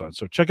into Amazon.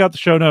 So check out the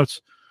show notes.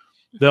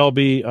 There'll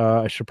be,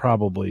 I should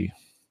probably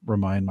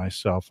remind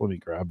myself. Let me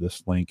grab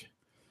this link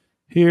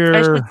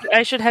here.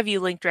 I should have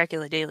you link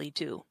Dracula Daily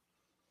too.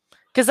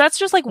 Because that's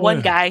just like one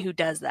guy who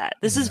does that.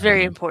 This is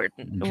very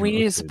important. We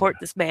need to support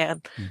this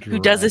man who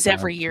does this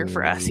every year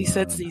for us. He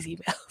sends these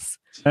emails.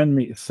 Send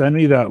me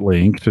that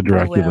link to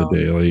Dracula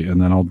Daily,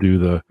 and then I'll do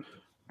the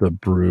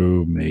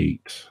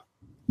Brewmate.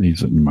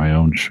 These in my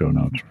own show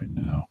notes right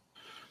now.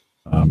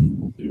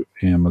 We'll do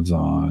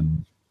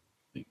Amazon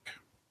link.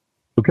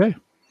 Okay.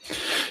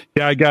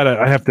 Yeah,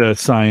 I have to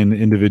assign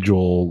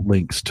individual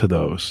links to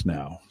those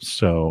now.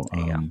 So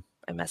I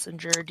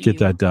messenger get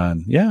that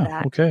done. Yeah.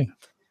 That. Okay.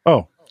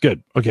 Oh,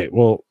 good. Okay.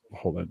 Well,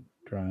 hold on.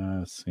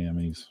 Try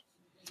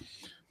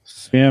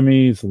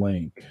Sammie's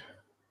link.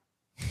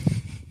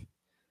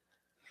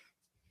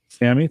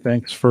 Sammie,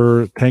 thanks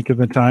for taking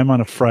the time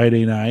on a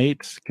Friday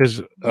night,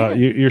 because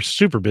you're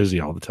super busy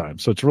all the time,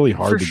 so it's really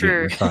hard to get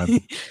your time.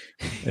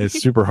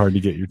 It's super hard to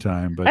get your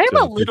time. But I'm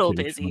a little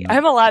busy.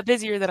 I'm a lot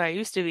busier than I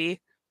used to be.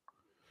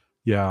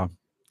 Yeah.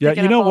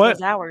 You know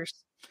what? Hours.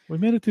 We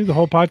made it through the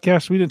whole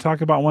podcast. We didn't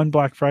talk about one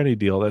Black Friday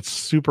deal. That's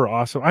super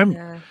awesome. I'm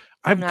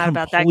not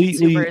about that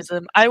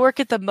consumerism. I work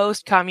at the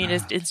most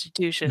communist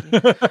institution.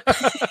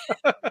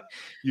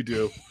 You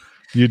do.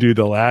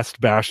 The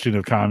last bastion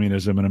of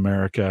communism in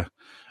America.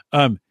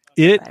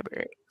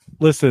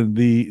 Listen,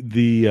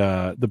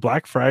 the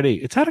Black Friday,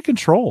 it's out of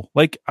control.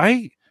 Like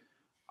I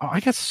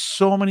got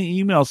so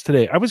many emails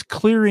today. I was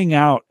clearing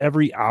out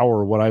every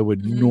hour what I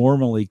would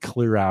normally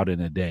clear out in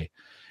a day.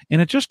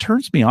 And it just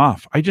turns me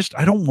off. I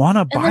don't want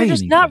to buy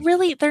anything.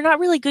 They're not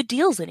really good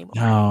deals anymore.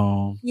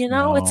 No.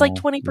 It's like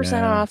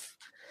 20% off.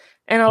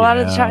 And a lot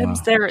of the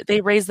times they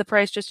raise the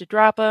price just to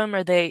drop them,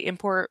 or they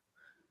import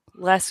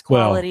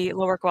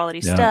lower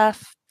quality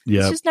stuff.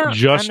 Yeah,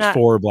 just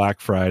for Black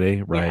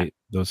Friday, right? Yeah.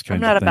 Those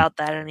kinds of things. I'm not about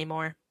that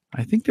anymore.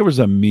 I think there was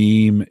a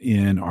meme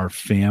in our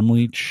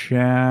family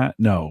chat.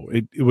 No,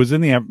 it was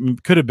in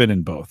could have been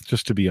in both,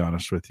 just to be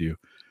honest with you.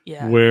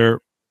 Yeah.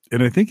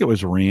 And I think it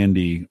was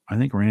Randy. I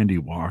think Randy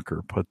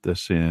Walker put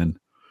this in,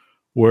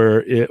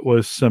 where it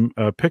was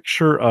a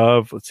picture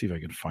of, let's see if I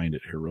can find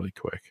it here really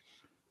quick.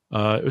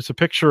 It was a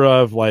picture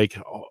of like,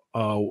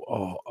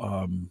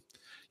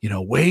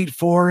 wait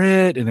for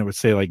it. And it would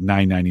say like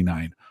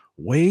 $9.99.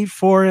 Wait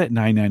for it,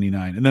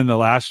 $9.99. And then the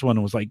last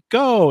one was like,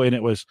 go. And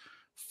it was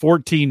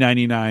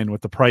 $14.99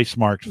 with the price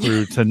marked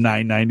through to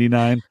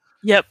 $9.99.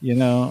 Yep.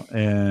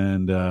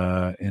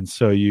 And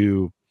so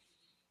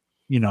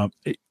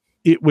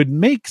it would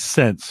make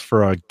sense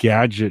for a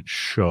gadget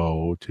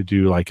show to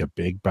do like a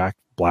big Black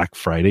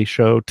Friday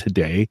show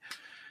today.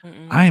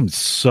 I am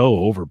so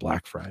over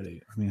Black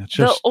Friday. I mean, it's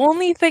just the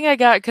only thing I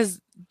got,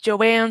 because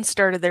Joanne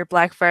started their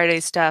Black Friday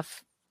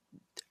stuff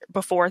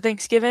before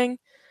Thanksgiving.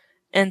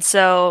 And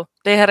so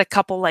they had a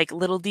couple like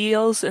little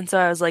deals. And so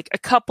I was like, a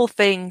couple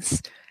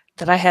things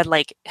that I had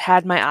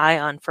my eye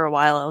on for a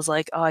while. I was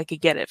like, oh, I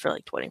could get it for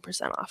like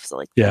 20% off. So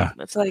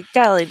it's like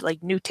got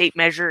like new tape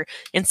measure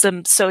and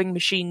some sewing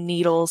machine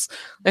needles.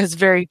 It was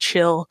very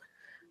chill,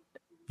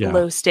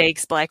 low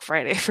stakes Black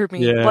Friday for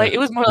me. Yeah. It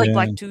was more like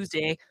Black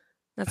Tuesday.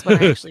 That's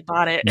when I actually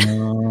bought it.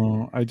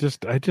 No, I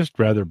just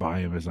rather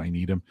buy them as I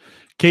need them.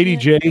 Katie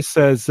J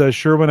says,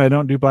 Sherwin, I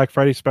don't do Black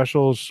Friday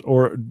specials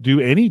or do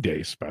any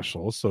day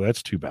specials, so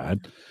that's too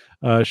bad.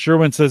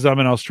 Sherwin says, I'm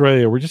in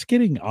Australia. We're just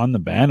getting on the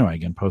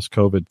bandwagon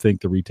post-COVID.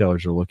 Think the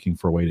retailers are looking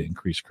for a way to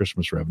increase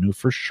Christmas revenue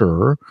for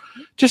sure.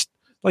 Just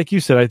like you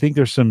said, I think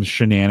there's some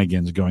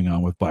shenanigans going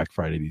on with Black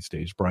Friday these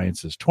days. Brian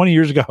says, 20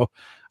 years ago,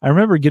 I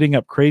remember getting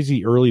up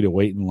crazy early to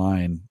wait in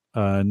line.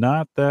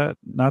 Not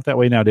that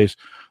way nowadays.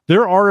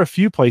 There are a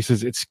few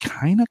places it's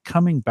kind of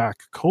coming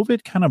back.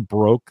 COVID kind of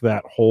broke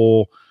that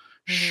whole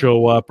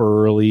show up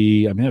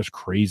early. I mean, it was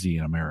crazy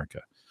in America.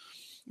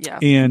 Yeah.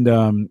 And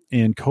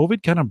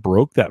COVID kind of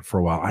broke that for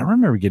a while. I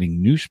remember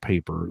getting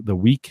newspaper the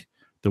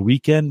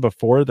weekend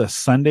before, the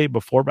Sunday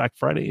before Black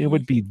Friday. It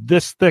would be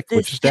this thick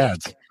with just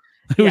ads.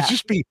 It would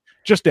just be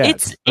just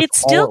ads. It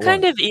still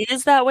kind of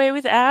is that way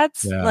with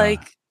ads. Yeah.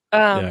 Like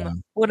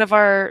one of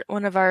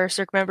our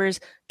circ members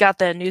got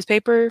the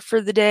newspaper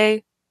for the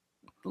day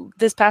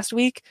this past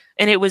week,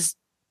 and it was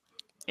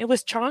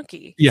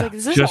chonky. Yeah, like,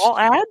 is this all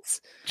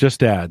ads?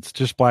 Just ads,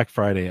 just Black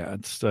Friday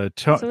ads.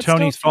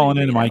 Tony's fallen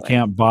into my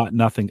camp. Bought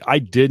nothing. I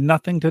did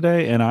nothing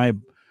today, and I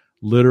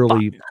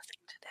literally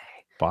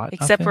bought nothing.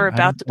 Except we're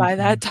about to buy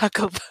that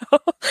Taco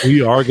Bell.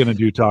 We are going to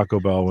do Taco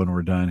Bell when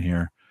we're done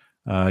here.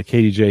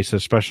 Katie J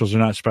says specials are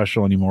not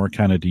special anymore.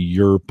 Kind of to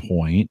your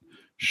point.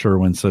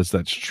 Sherwin says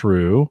that's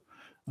true.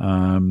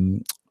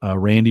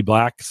 Randy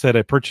Black said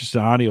I purchased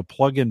an audio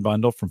plug-in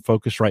bundle from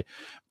Focusrite.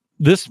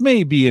 This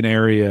may be an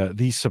area,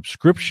 these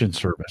subscription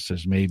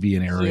services may be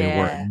an area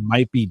where it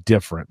might be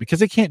different because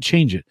they can't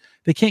change it.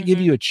 They can't give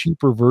you a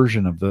cheaper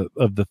version of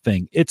the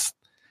thing. It's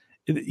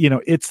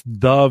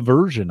the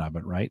version of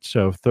it, right?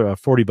 So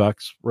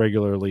 $40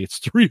 regularly, it's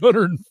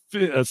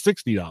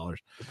 $360.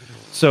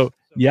 So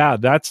yeah,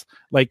 that's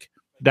like,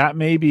 that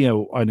may be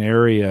an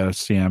area,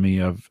 Sammie,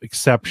 of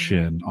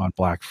exception on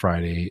Black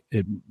Friday.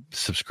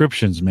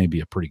 Subscriptions may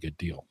be a pretty good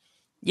deal.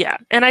 Yeah,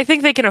 and I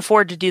think they can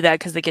afford to do that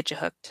because they get you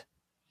hooked.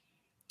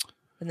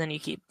 And then you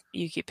keep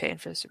paying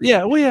for this.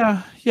 Yeah,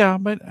 well, yeah,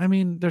 but I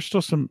mean, there's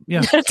still some.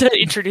 Yeah,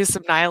 to introduce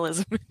some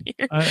nihilism in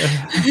here.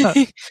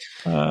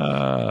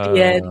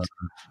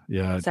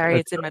 Yeah. Sorry,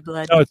 it's in my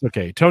blood. No, it's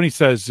okay. Tony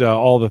says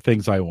all the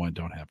things I want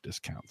don't have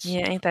discounts.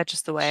 Yeah, ain't that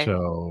just the way?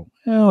 So,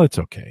 well, it's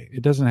okay.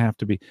 It doesn't have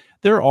to be.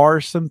 There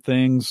are some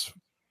things.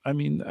 I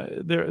mean,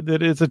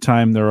 that is a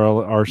time. There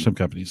are some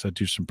companies that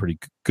do some pretty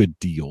good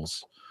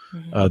deals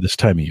this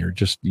time of year.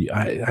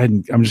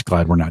 I'm just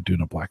glad we're not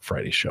doing a Black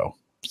Friday show,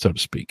 so to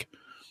speak.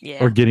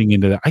 Yeah. Or getting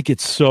into that. I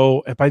get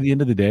so, by the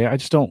end of the day, I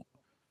don't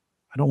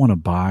want to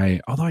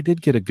buy, although I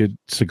did get a good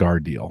cigar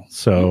deal.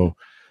 So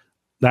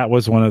that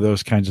was one of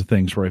those kinds of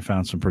things where I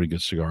found some pretty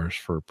good cigars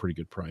for a pretty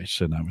good price.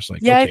 And I was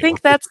like, yeah, okay, I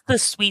think that's the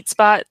sweet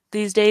spot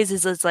these days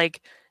is it's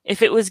like,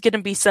 if it was going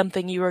to be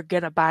something you were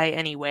going to buy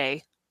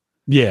anyway.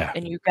 Yeah.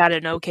 And you got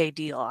an okay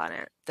deal on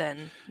it,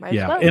 then might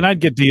as well. And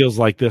I'd get deals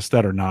like this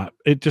that are not,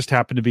 it just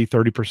happened to be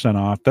 30%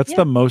 off. That's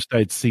the most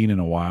I'd seen in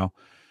a while.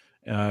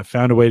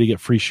 Found a way to get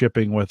free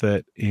shipping with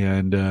it,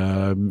 and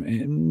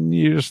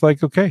you're just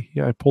like, okay,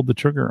 yeah, I pulled the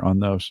trigger on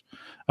those.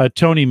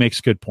 Tony makes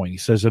a good point. He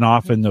says, and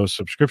often those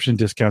subscription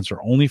discounts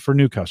are only for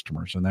new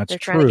customers, and that's They're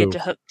true. Trying to get you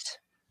hooked.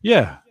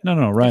 Yeah,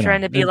 no, right. They're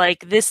trying to be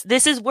like, this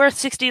is worth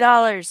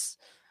 $60.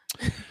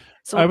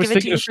 So I was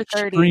thinking of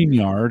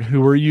StreamYard,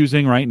 who we're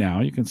using right now.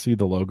 You can see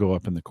the logo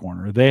up in the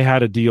corner. They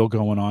had a deal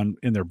going on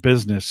in their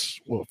business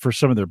for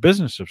some of their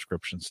business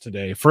subscriptions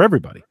today for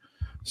everybody.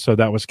 So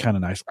that was kind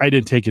of nice. I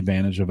did take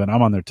advantage of it.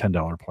 I'm on their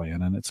 $10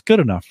 plan, and it's good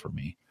enough for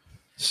me.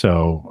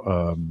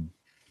 So,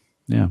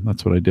 yeah,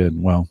 that's what I did.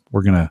 Well,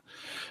 we're gonna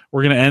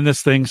end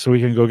this thing so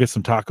we can go get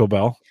some Taco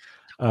Bell.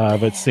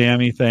 But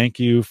Sammie, thanks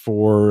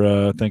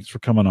for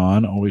coming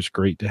on. Always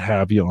great to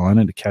have you on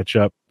and to catch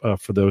up.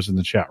 For those in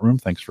the chat room,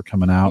 thanks for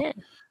coming out.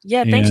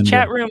 Yeah, thanks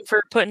chat room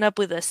for putting up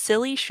with a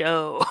silly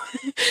show.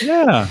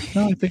 I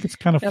think it's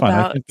kind of fun.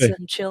 About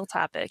some chill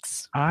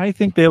topics. I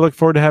think they look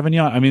forward to having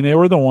you on. I mean, they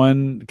were the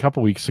one a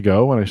couple weeks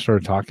ago when I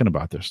started talking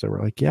about this. They were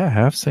like, yeah,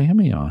 have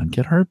Sammie on.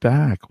 Get her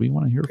back. We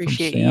want to hear from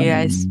Sammie. You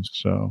guys.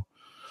 So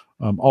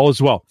all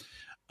is well.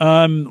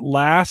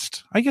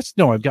 Last, I guess,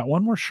 no, I've got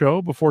one more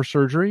show before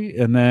surgery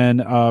and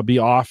then be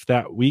off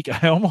that week.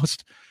 I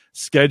almost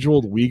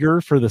scheduled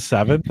Uyghur for the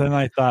 7th, and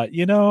I thought,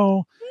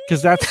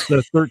 because that's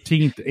the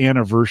 13th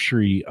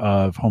anniversary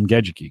of Home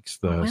Gadget Geeks.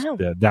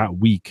 That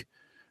week,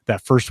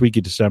 that first week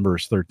of December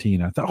is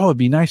 13. I thought, it'd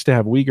be nice to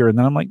have Uyghur, and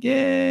then I'm like,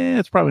 yeah,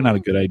 it's probably not a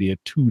good idea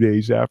 2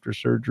 days after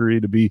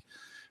surgery to be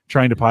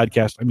trying to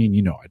podcast. I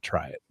mean, I'd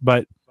try it,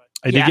 but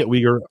I did get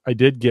Uyghur. I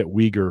did get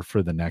Uyghur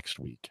for the next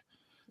week.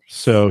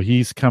 So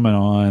he's coming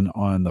on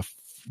the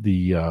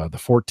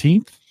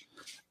 14th,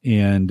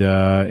 and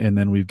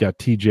then we've got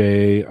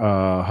TJ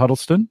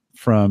Huddleston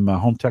from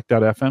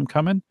HomeTech.fm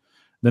coming.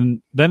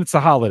 Then it's the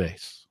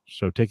holidays,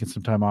 so taking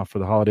some time off for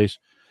the holidays.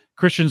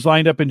 Christian's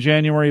lined up in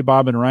January.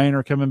 Bob and Ryan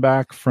are coming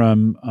back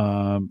from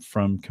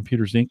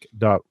Computers Inc.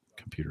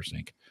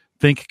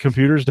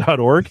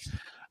 ThinkComputers.org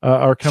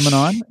are coming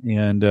on,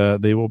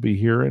 and they will be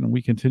here. And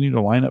we continue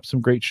to line up some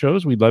great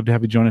shows. We'd love to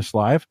have you join us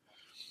live.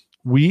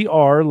 We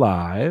are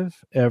live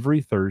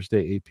every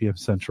Thursday, 8 p.m.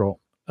 Central.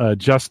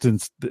 Justin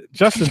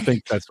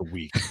thinks that's a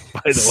week,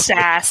 by the way.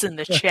 Sass in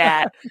the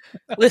chat.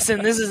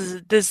 Listen,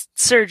 this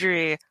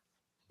surgery,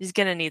 he's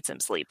gonna need some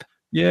sleep.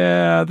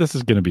 Yeah, this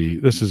is gonna be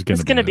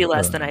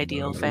less than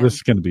ideal, fam. This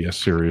is gonna be a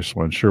serious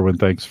one. Sherwin,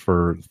 thanks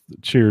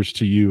cheers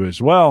to you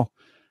as well.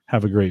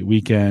 Have a great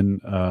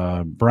weekend.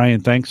 Brian,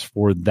 thanks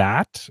for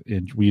that.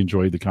 And we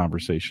enjoyed the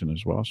conversation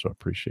as well, so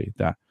appreciate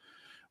that.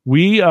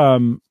 We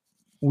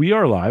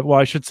are live. Well,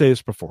 I should say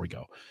this before we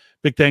go.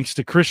 Big thanks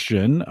to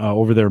Christian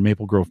over there at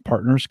Maple Grove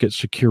Partners. Get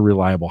secure,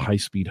 reliable,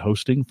 high-speed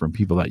hosting from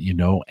people that you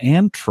know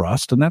and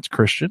trust, and that's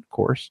Christian, of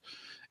course,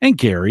 and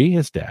Gary,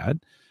 his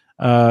dad,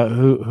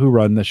 who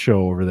run the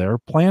show over there.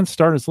 Plans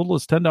start as little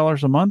as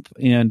 $10 a month,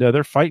 and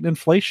they're fighting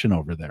inflation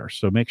over there.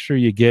 So make sure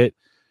you get,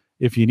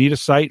 if you need a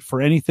site for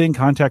anything,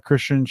 contact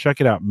Christian.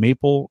 Check it out,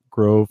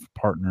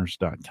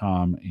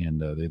 maplegrovepartners.com,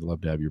 and they'd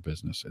love to have your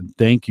business. And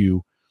thank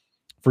you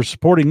for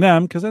supporting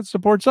them, because that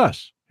supports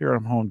us here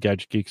on Home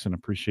Gadget Geeks, and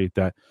appreciate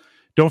that.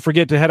 Don't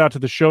forget to head out to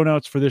the show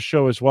notes for this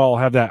show as well. I'll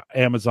have that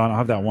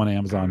one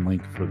Amazon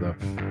link for the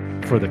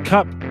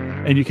cup,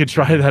 and you can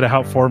try that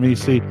out for me.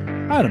 See,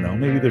 I don't know,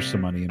 maybe there's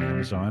some money in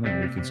Amazon,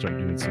 and we can start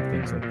doing some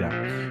things like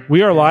that.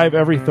 We are live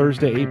every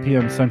Thursday, 8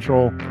 p.m.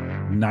 Central,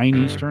 9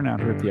 Eastern,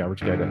 out here at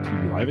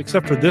theaverageguy.tv live,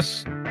 except for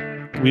this.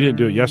 We didn't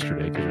do it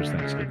yesterday because it was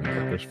Thanksgiving,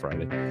 but this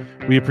Friday.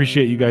 We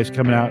appreciate you guys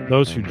coming out.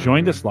 Those who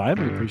joined us live,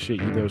 we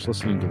appreciate you, those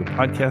listening to the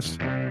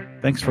podcast.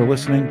 Thanks for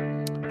listening.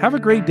 Have a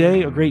great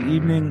day, a great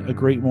evening, a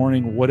great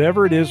morning,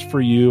 whatever it is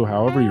for you,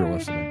 however you're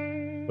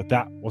listening. With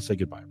that, we'll say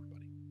goodbye.